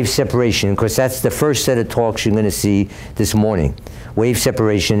about wave separation, because that's the first set of talks you're going to see this morning. Wave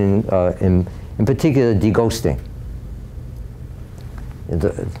separation, in particular, deghosting.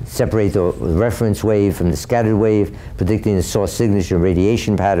 Separate the reference wave from the scattered wave, predicting the source signature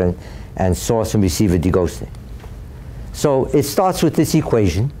radiation pattern, and source and receiver deghosting. So it starts with this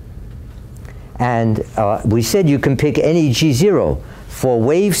equation, and we said you can pick any G0. For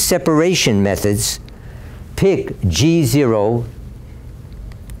wave separation methods, pick G0.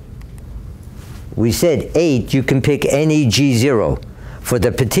 We said 8, you can pick any G0. For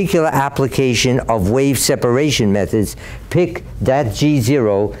the particular application of wave separation methods, pick that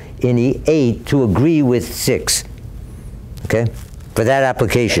G0 in the 8 to agree with 6, okay? For that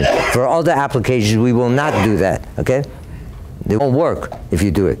application. For other applications, we will not do that, okay? It won't work if you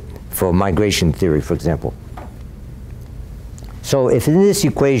do it, for migration theory, for example. So if in this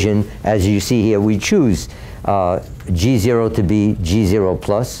equation, as you see here, we choose G0 to be G0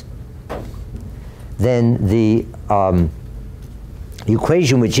 plus, then the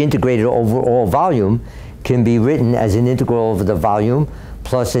equation which integrated over all volume can be written as an integral over the volume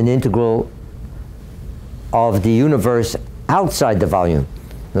plus an integral of the universe outside the volume.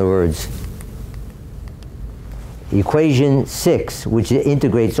 In other words, equation 6, which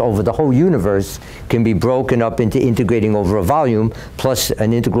integrates over the whole universe, can be broken up into integrating over a volume plus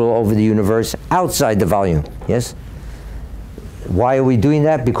an integral over the universe outside the volume, yes? Why are we doing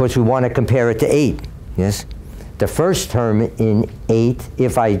that? Because we want to compare it to 8, yes? The first term in 8,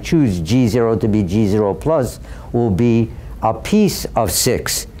 if I choose G0 to be G0 plus, will be a piece of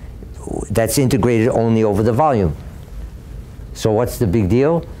 6 that's integrated only over the volume. So what's the big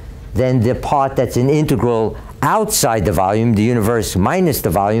deal? Then the part that's an integral outside the volume, the universe minus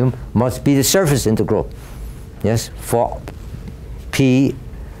the volume, must be the surface integral, yes, for P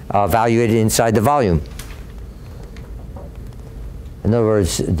evaluated inside the volume. In other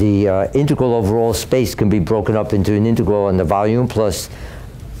words, the integral over all space can be broken up into an integral on the volume plus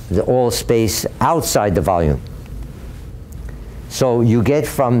the all space outside the volume. So you get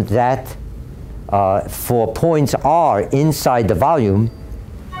from that, for points R inside the volume,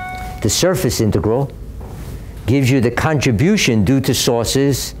 the surface integral gives you the contribution due to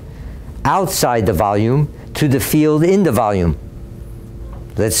sources outside the volume to the field in the volume.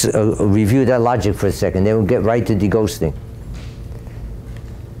 Let's review that logic for a second, then we'll get right to deghosting.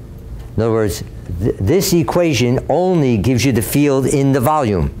 In other words, this equation only gives you the field in the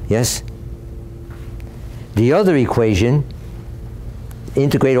volume, yes? The other equation,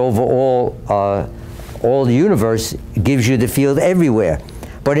 integrate over all the universe, gives you the field everywhere.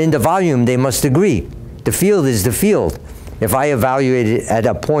 But in the volume, they must agree. The field is the field. If I evaluate it at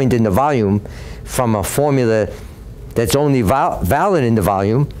a point in the volume from a formula that's only valid in the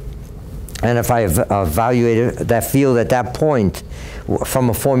volume, and if I evaluate that field at that point from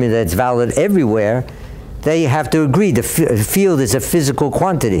a formula that's valid everywhere, they have to agree. The field is a physical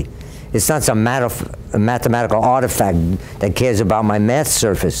quantity. It's not some mathematical artifact that cares about my math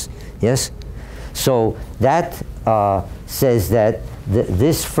surface, yes? So that says that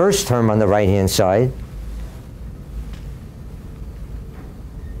this first term on the right-hand side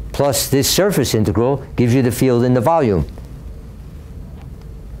plus this surface integral gives you the field in the volume.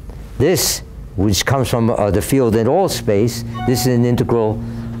 This, which comes from the field in all space, this is an integral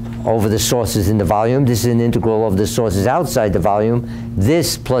over the sources in the volume. This is an integral of the sources outside the volume.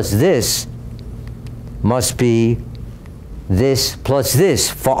 This plus this must be this plus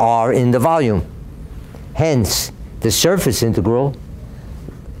this for R in the volume. Hence, the surface integral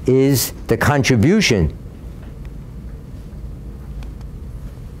is the contribution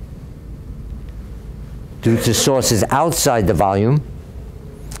due to sources outside the volume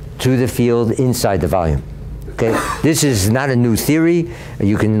to the field inside the volume. Okay, this is not a new theory.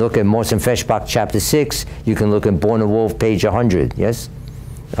 You can look at Morse and Feshbach chapter 6. You can look at Born and Wolf page 100, yes?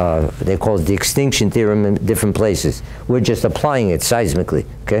 They call it the extinction theorem in different places. We're just applying it seismically,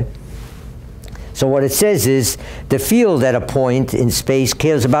 okay? So what it says is the field at a point in space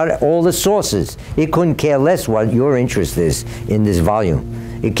cares about all the sources. It couldn't care less what your interest is in this volume.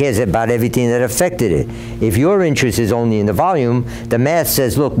 It cares about everything that affected it. If your interest is only in the volume, the math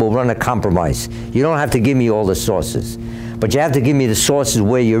says, look, we'll run a compromise. You don't have to give me all the sources. But you have to give me the sources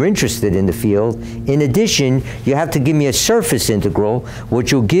where you're interested in the field. In addition, you have to give me a surface integral,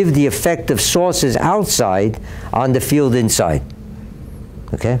 which will give the effect of sources outside on the field inside.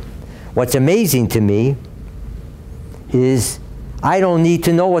 Okay? What's amazing to me is I don't need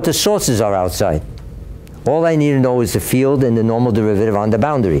to know what the sources are outside. All I need to know is the field and the normal derivative on the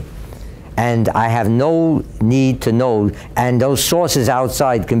boundary. And I have no need to know, and those sources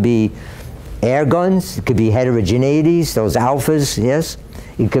outside can be air guns, it could be heterogeneities, those alphas, yes?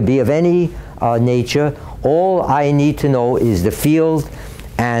 It could be of any nature. All I need to know is the field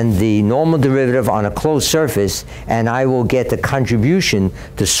and the normal derivative on a closed surface, and I will get the contribution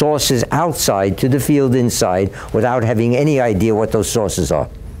to sources outside to the field inside without having any idea what those sources are,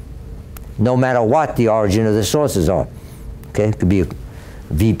 no matter what the origin of the sources are. Okay, it could be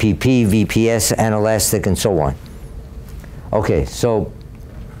VPP, VPS, anelastic, and so on. Okay, so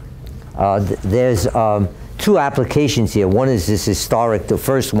there's two applications here. One is this historic, the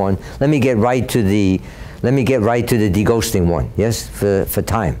first one. Let me get right to the deghosting one, yes, for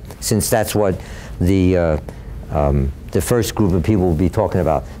time, since that's what the first group of people will be talking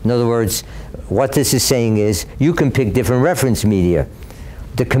about. In other words, what this is saying is you can pick different reference media.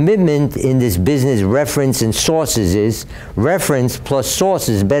 The commitment in this business, reference and sources, is reference plus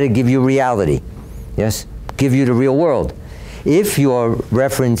sources better give you reality, yes, give you the real world. If your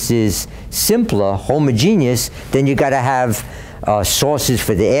reference is simpler, homogeneous, then you got to have sources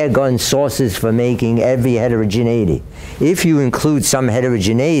for the air gun, sources for making every heterogeneity. If you include some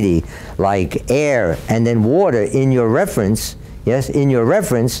heterogeneity, like air and then water in your reference, yes, in your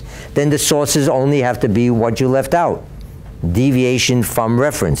reference, then the sources only have to be what you left out. Deviation from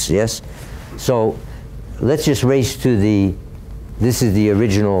reference, yes? So let's just race to this is the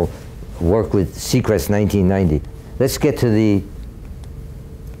original work with Seacrest 1990. Let's get to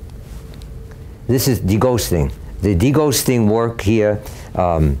this is deghosting. The deghosting work here,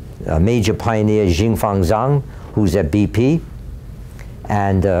 a major pioneer, Jingfang Zhang, who's at BP,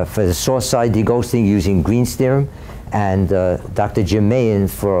 and for the source side deghosting using Green's theorem, and Dr. Jim Mahan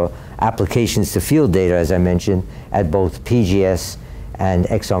for applications to field data, as I mentioned, at both PGS and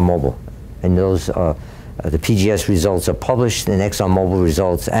ExxonMobil. And those, the PGS results are published, and ExxonMobil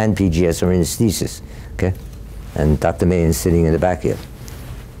results and PGS are in his thesis, okay? And Dr. Mahan is sitting in the back here.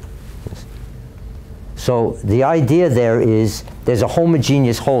 Yes. So the idea there is there's a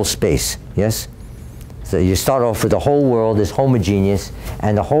homogeneous whole space, yes? So you start off with the whole world is homogeneous,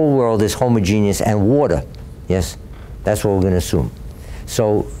 and the whole world is homogeneous and water, yes? That's what we're going to assume.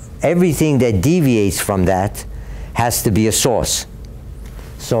 So everything that deviates from that has to be a source.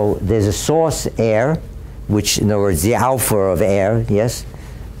 So there's a source, air, which, in other words, the alpha of air, yes?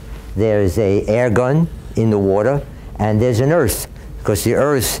 There's a air gun in the water, and there's an earth, because the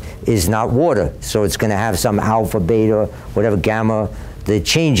earth is not water, so it's going to have some alpha, beta, whatever, gamma, that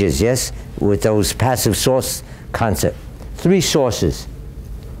changes, yes, with those passive source concept. Three sources.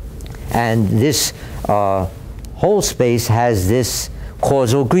 And this whole space has this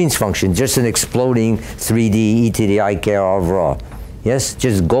causal Green's function, just an exploding 3D e to the I k r over r. Yes,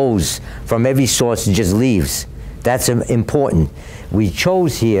 just goes from every source, it just leaves. That's important. We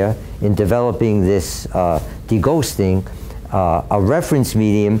chose here in developing this deghosting a reference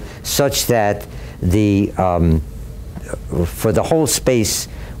medium such that the for the whole space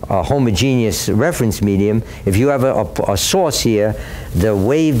homogeneous reference medium, if you have a source here, the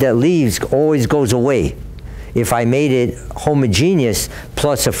wave that leaves always goes away. If I made it homogeneous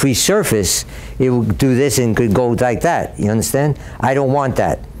plus a free surface, it would do this and could go like that. You understand? I don't want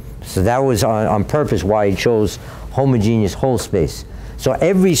that. So that was on purpose why I chose homogeneous whole space. So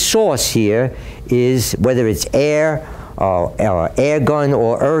every source here is, whether it's air, air gun,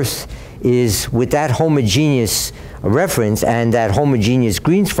 or earth, is with that homogeneous reference and that homogeneous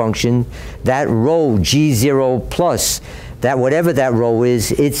Green's function, that rho G0 plus, that whatever that rho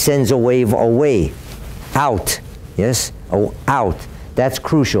is, it sends a wave away. Out, yes, out. That's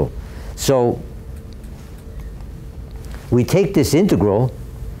crucial. So we take this integral,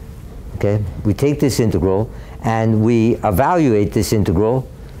 okay, we take this integral and we evaluate this integral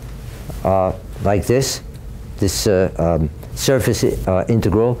like this surface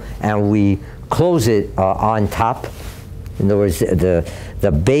integral, and we close it on top. In other words,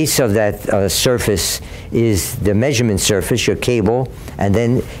 the base of that surface is the measurement surface, your cable, and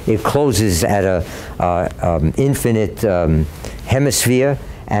then it closes at a infinite hemisphere,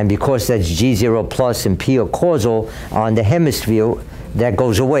 and because that's G0 plus and P are causal on the hemisphere, that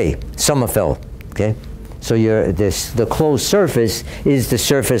goes away, Sommerfeld, okay? So the closed surface is the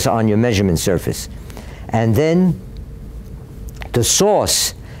surface on your measurement surface. And then the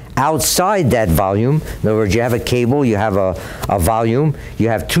source outside that volume. In other words, you have a cable, you have a volume, you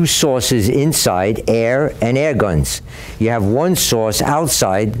have two sources inside, air and air guns. You have one source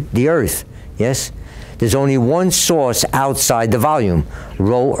outside the Earth, yes? There's only one source outside the volume,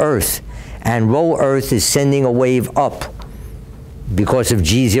 rho Earth. And rho Earth is sending a wave up because of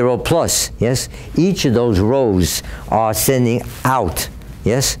G0 plus, yes? Each of those rows are sending out,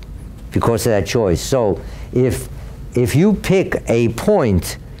 yes? Because of that choice. So if you pick a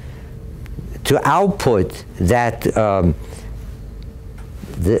point to output that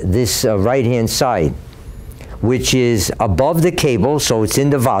this right-hand side, which is above the cable, so it's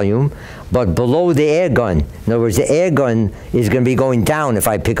in the volume, but below the air gun. In other words, the air gun is going to be going down if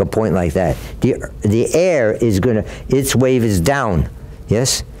I pick a point like that. The air is going to, its wave is down,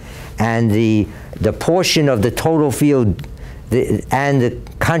 yes? And the portion of the total field and the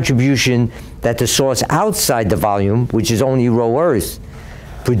contribution that the source outside the volume, which is only rho Earth,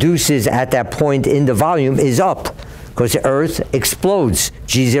 produces at that point in the volume is up, because the Earth explodes,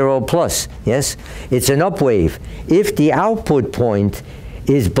 G0 plus, yes? It's an up wave. If the output point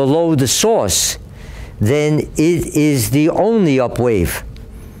is below the source, then it is the only up wave,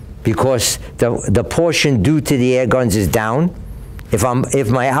 because the portion due to the air guns is down. If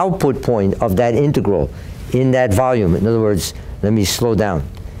my output point of that integral in that volume, in other words, let me slow down.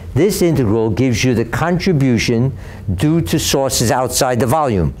 This integral gives you the contribution due to sources outside the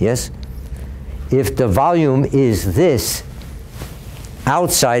volume, yes? If the volume is this,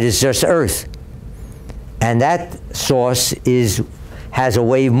 outside is just Earth. And that source has a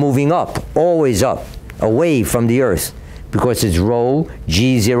wave moving up, always up, away from the Earth, because it's rho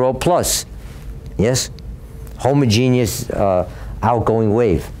G0 plus, yes? Homogeneous outgoing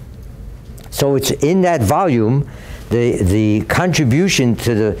wave. So it's in that volume, the contribution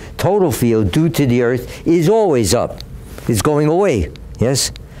to the total field due to the Earth is always up. It's going away,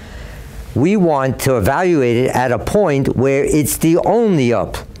 yes? We want to evaluate it at a point where it's the only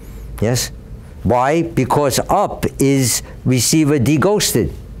up, yes? Why? Because up is receiver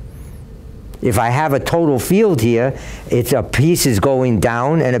deghosted. If I have a total field here, it's a piece is going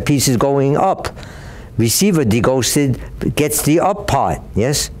down and a piece is going up. Receiver deghosted gets the up part,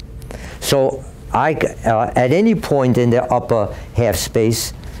 yes? So at any point in the upper half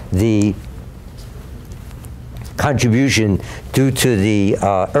space, the contribution due to the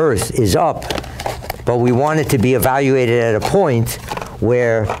Earth is up, but we want it to be evaluated at a point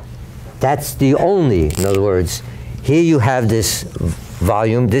where that's the only, in other words, here you have this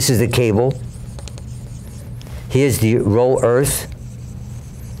volume, this is the cable, here's the rho Earth,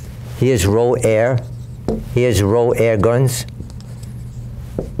 here's rho air, here's rho air guns,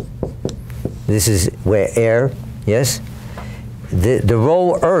 this is where air, yes? The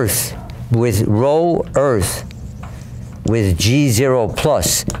rho Earth with rho Earth with G0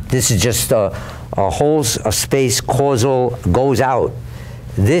 plus, this is just a whole space causal goes out.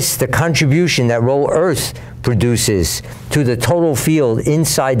 This, the contribution that rho Earth produces to the total field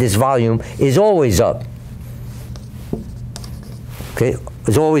inside this volume is always up. Okay,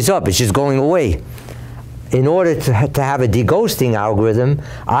 it's always up, it's just going away. In order to have a deghosting algorithm,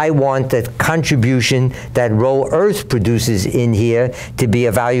 I want the contribution that rho Earth produces in here to be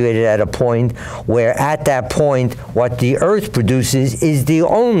evaluated at a point where at that point what the Earth produces is the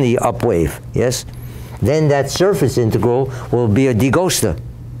only up wave, yes? Then that surface integral will be a deghoster.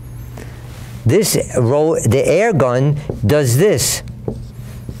 The air gun does this.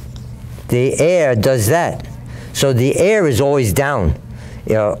 The air does that. So the air is always down.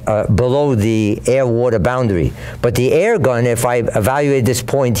 Below the air-water boundary. But the air gun, if I evaluate this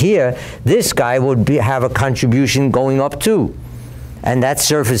point here, this guy would have a contribution going up too. And that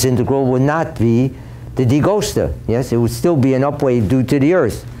surface integral would not be the deghoster. Yes, it would still be an upwave due to the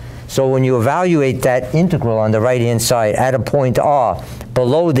Earth. So when you evaluate that integral on the right-hand side at a point R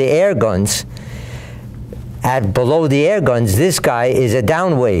below the air guns, below the air guns, this guy is a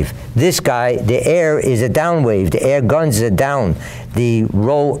down wave. This guy, the air is a down wave. The air guns are down. The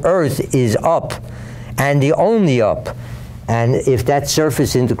rho Earth is up, and the only up. And if that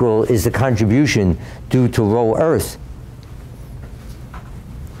surface integral is the contribution due to rho Earth,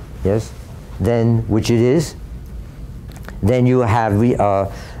 yes, then, which it is, then you have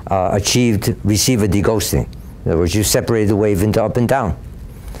achieved receiver deghosting. In other words, you separated the wave into up and down.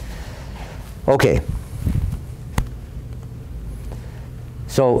 Okay.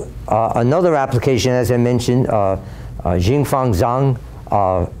 So another application, as I mentioned, Jingfang Zhang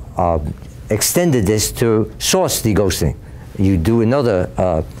extended this to source deghosting. You do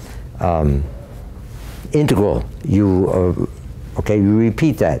another integral. You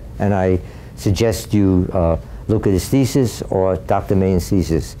repeat that, and I suggest you look at his thesis or Dr. Mayen's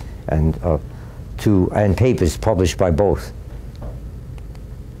thesis, and papers published by both.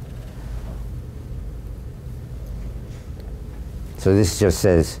 So this just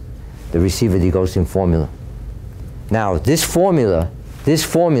says the receiver deghosting formula. Now this formula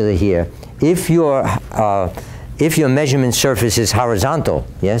here, if your measurement surface is horizontal,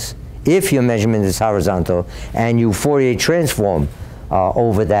 yes, if your measurement is horizontal and you Fourier transform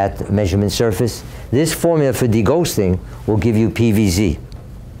over that measurement surface, this formula for deghosting will give you PVZ.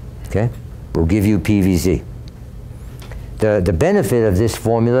 Okay, will give you PVZ. The benefit of this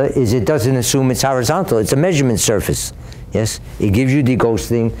formula is it doesn't assume it's horizontal. It's a measurement surface. Yes, it gives you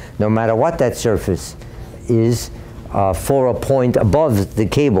deghosting no matter what that surface is for a point above the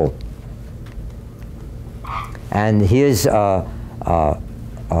cable. And here's an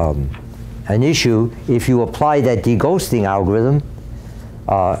issue. If you apply that deghosting algorithm,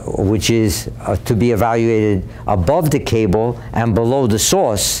 which is to be evaluated above the cable and below the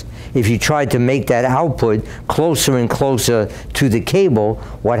source, if you try to make that output closer and closer to the cable,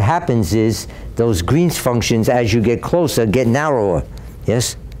 what happens is those Green's functions, as you get closer, get narrower,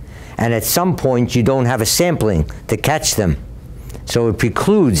 yes? And at some point, you don't have a sampling to catch them. So it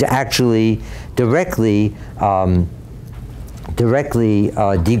precludes actually directly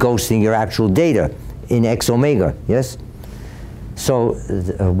deghosting your actual data in X omega, yes? So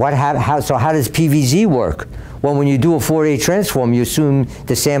how does PVZ work? Well, when you do a Fourier transform, you assume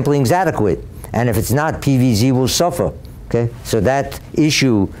the sampling is adequate. And if it's not, PVZ will suffer. Okay? So that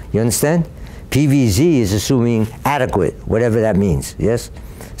issue, you understand? PVZ is assuming adequate, whatever that means. Yes?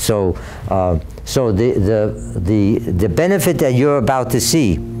 So, the benefit that you're about to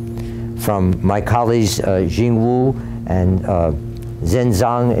see from my colleagues Jing Wu and Zhen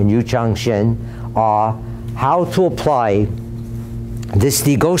Zhang and Yuchang Shen are how to apply this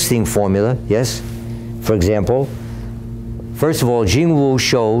deghosting formula, yes? For example, first of all, Jing Wu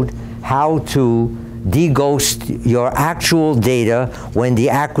showed how to deghost your actual data when the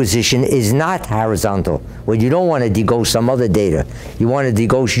acquisition is not horizontal, when you don't want to deghost some other data. You want to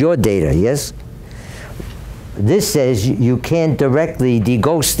deghost your data, yes? This says you can't directly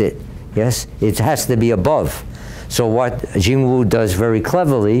deghost it, yes? It has to be above. So what Jing Wu does very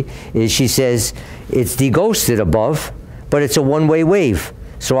cleverly is she says it's deghosted above, but it's a one-way wave.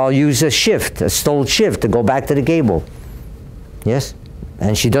 So I'll use a shift, a stalled shift, to go back to the cable. Yes?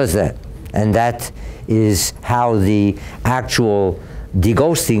 And she does that. And that is how the actual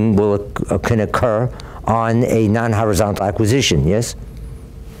deghosting can occur on a non-horizontal acquisition, yes?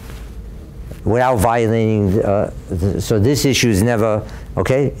 Without violating, so this issue is never,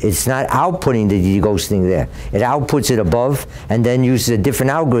 okay? It's not outputting the deghosting there. It outputs it above and then uses a different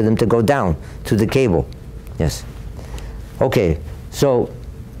algorithm to go down to the cable, yes? Okay, so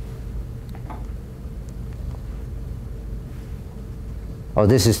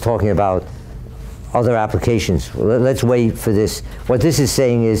this is talking about other applications. Let's wait for this. What this is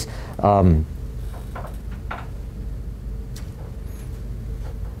saying is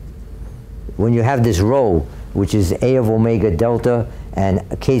when you have this rho, which is A of omega delta and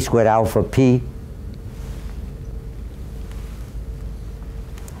K squared alpha P,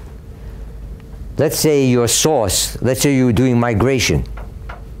 let's say your source, let's say you were doing migration,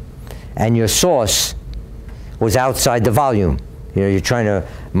 and your source was outside the volume. You know, you're trying to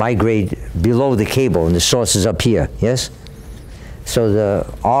migrate below the cable, and the source is up here, yes? So the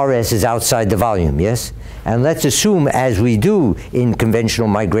RS is outside the volume, yes? And let's assume, as we do in conventional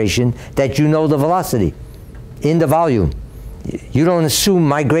migration, that you know the velocity in the volume. You don't assume,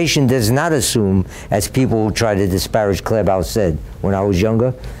 migration does not assume, as people who try to disparage Kleber said when I was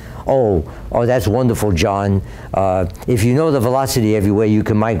younger, oh, that's wonderful, John. If you know the velocity everywhere, you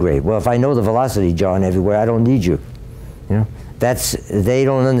can migrate. Well, if I know the velocity, John, everywhere, I don't need you. You know? They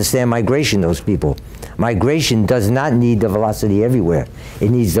don't understand migration, those people. Migration does not need the velocity everywhere.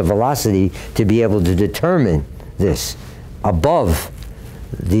 It needs the velocity to be able to determine this above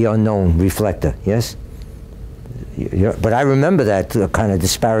the unknown reflector, yes? But I remember that kind of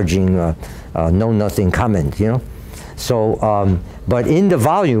disparaging know-nothing comment, you know? So, but in the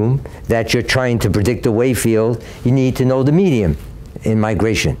volume that you're trying to predict the wave field, you need to know the medium in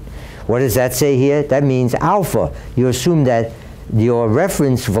migration. What does that say here? That means alpha. You assume that your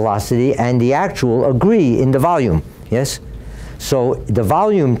reference velocity and the actual agree in the volume, yes? So the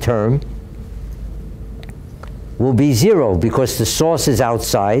volume term will be 0 because the source is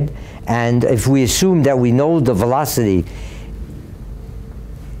outside, and if we assume that we know the velocity,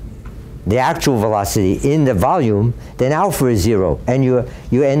 the actual velocity in the volume, then alpha is 0, and you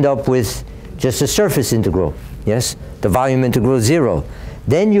end up with just a surface integral, yes? The volume integral is 0.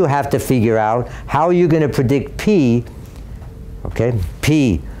 Then you have to figure out how you're going to predict P, okay,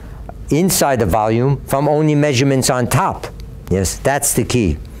 P inside the volume from only measurements on top. Yes, that's the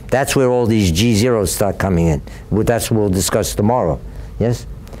key. That's where all these G0s start coming in. That's what we'll discuss tomorrow. Yes?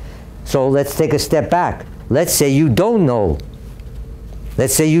 So let's take a step back. Let's say you don't know.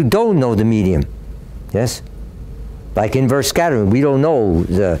 Let's say you don't know the medium. Yes? Like inverse scattering, we don't know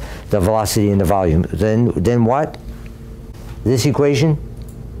the velocity and the volume. Then what? This equation?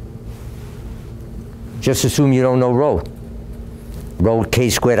 Just assume you don't know rho. Rho k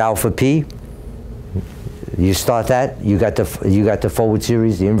squared alpha p. You start that, you got the forward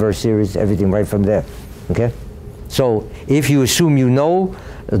series, the inverse series, everything right from there. Okay? So if you assume you know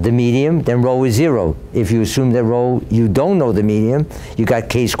the medium, then rho is 0. If you assume that rho, you don't know the medium, you got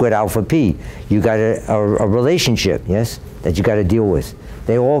k squared alpha p. You got a relationship, yes, that you got to deal with.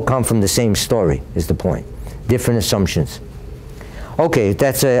 They all come from the same story, is the point. Different assumptions. Okay,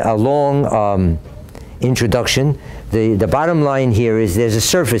 that's a long introduction. The bottom line here is there's a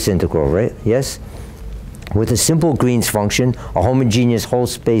surface integral, right? Yes? With a simple Green's function, a homogeneous whole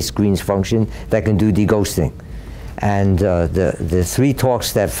space Green's function that can do deghosting. And the 3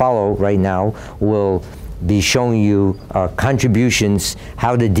 talks that follow right now will be showing you contributions,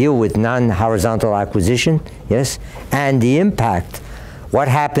 how to deal with non-horizontal acquisition, yes, and the impact. What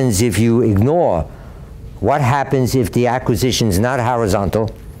happens if you ignore? What happens if the acquisition is not horizontal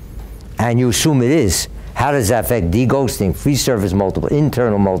and you assume it is? How does that affect deghosting, free surface multiple,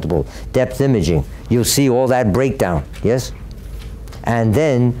 internal multiple, depth imaging? You'll see all that breakdown, yes? And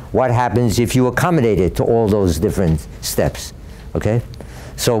then what happens if you accommodate it to all those different steps, okay?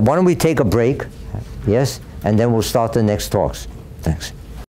 So why don't we take a break, yes? And then we'll start the next talks. Thanks.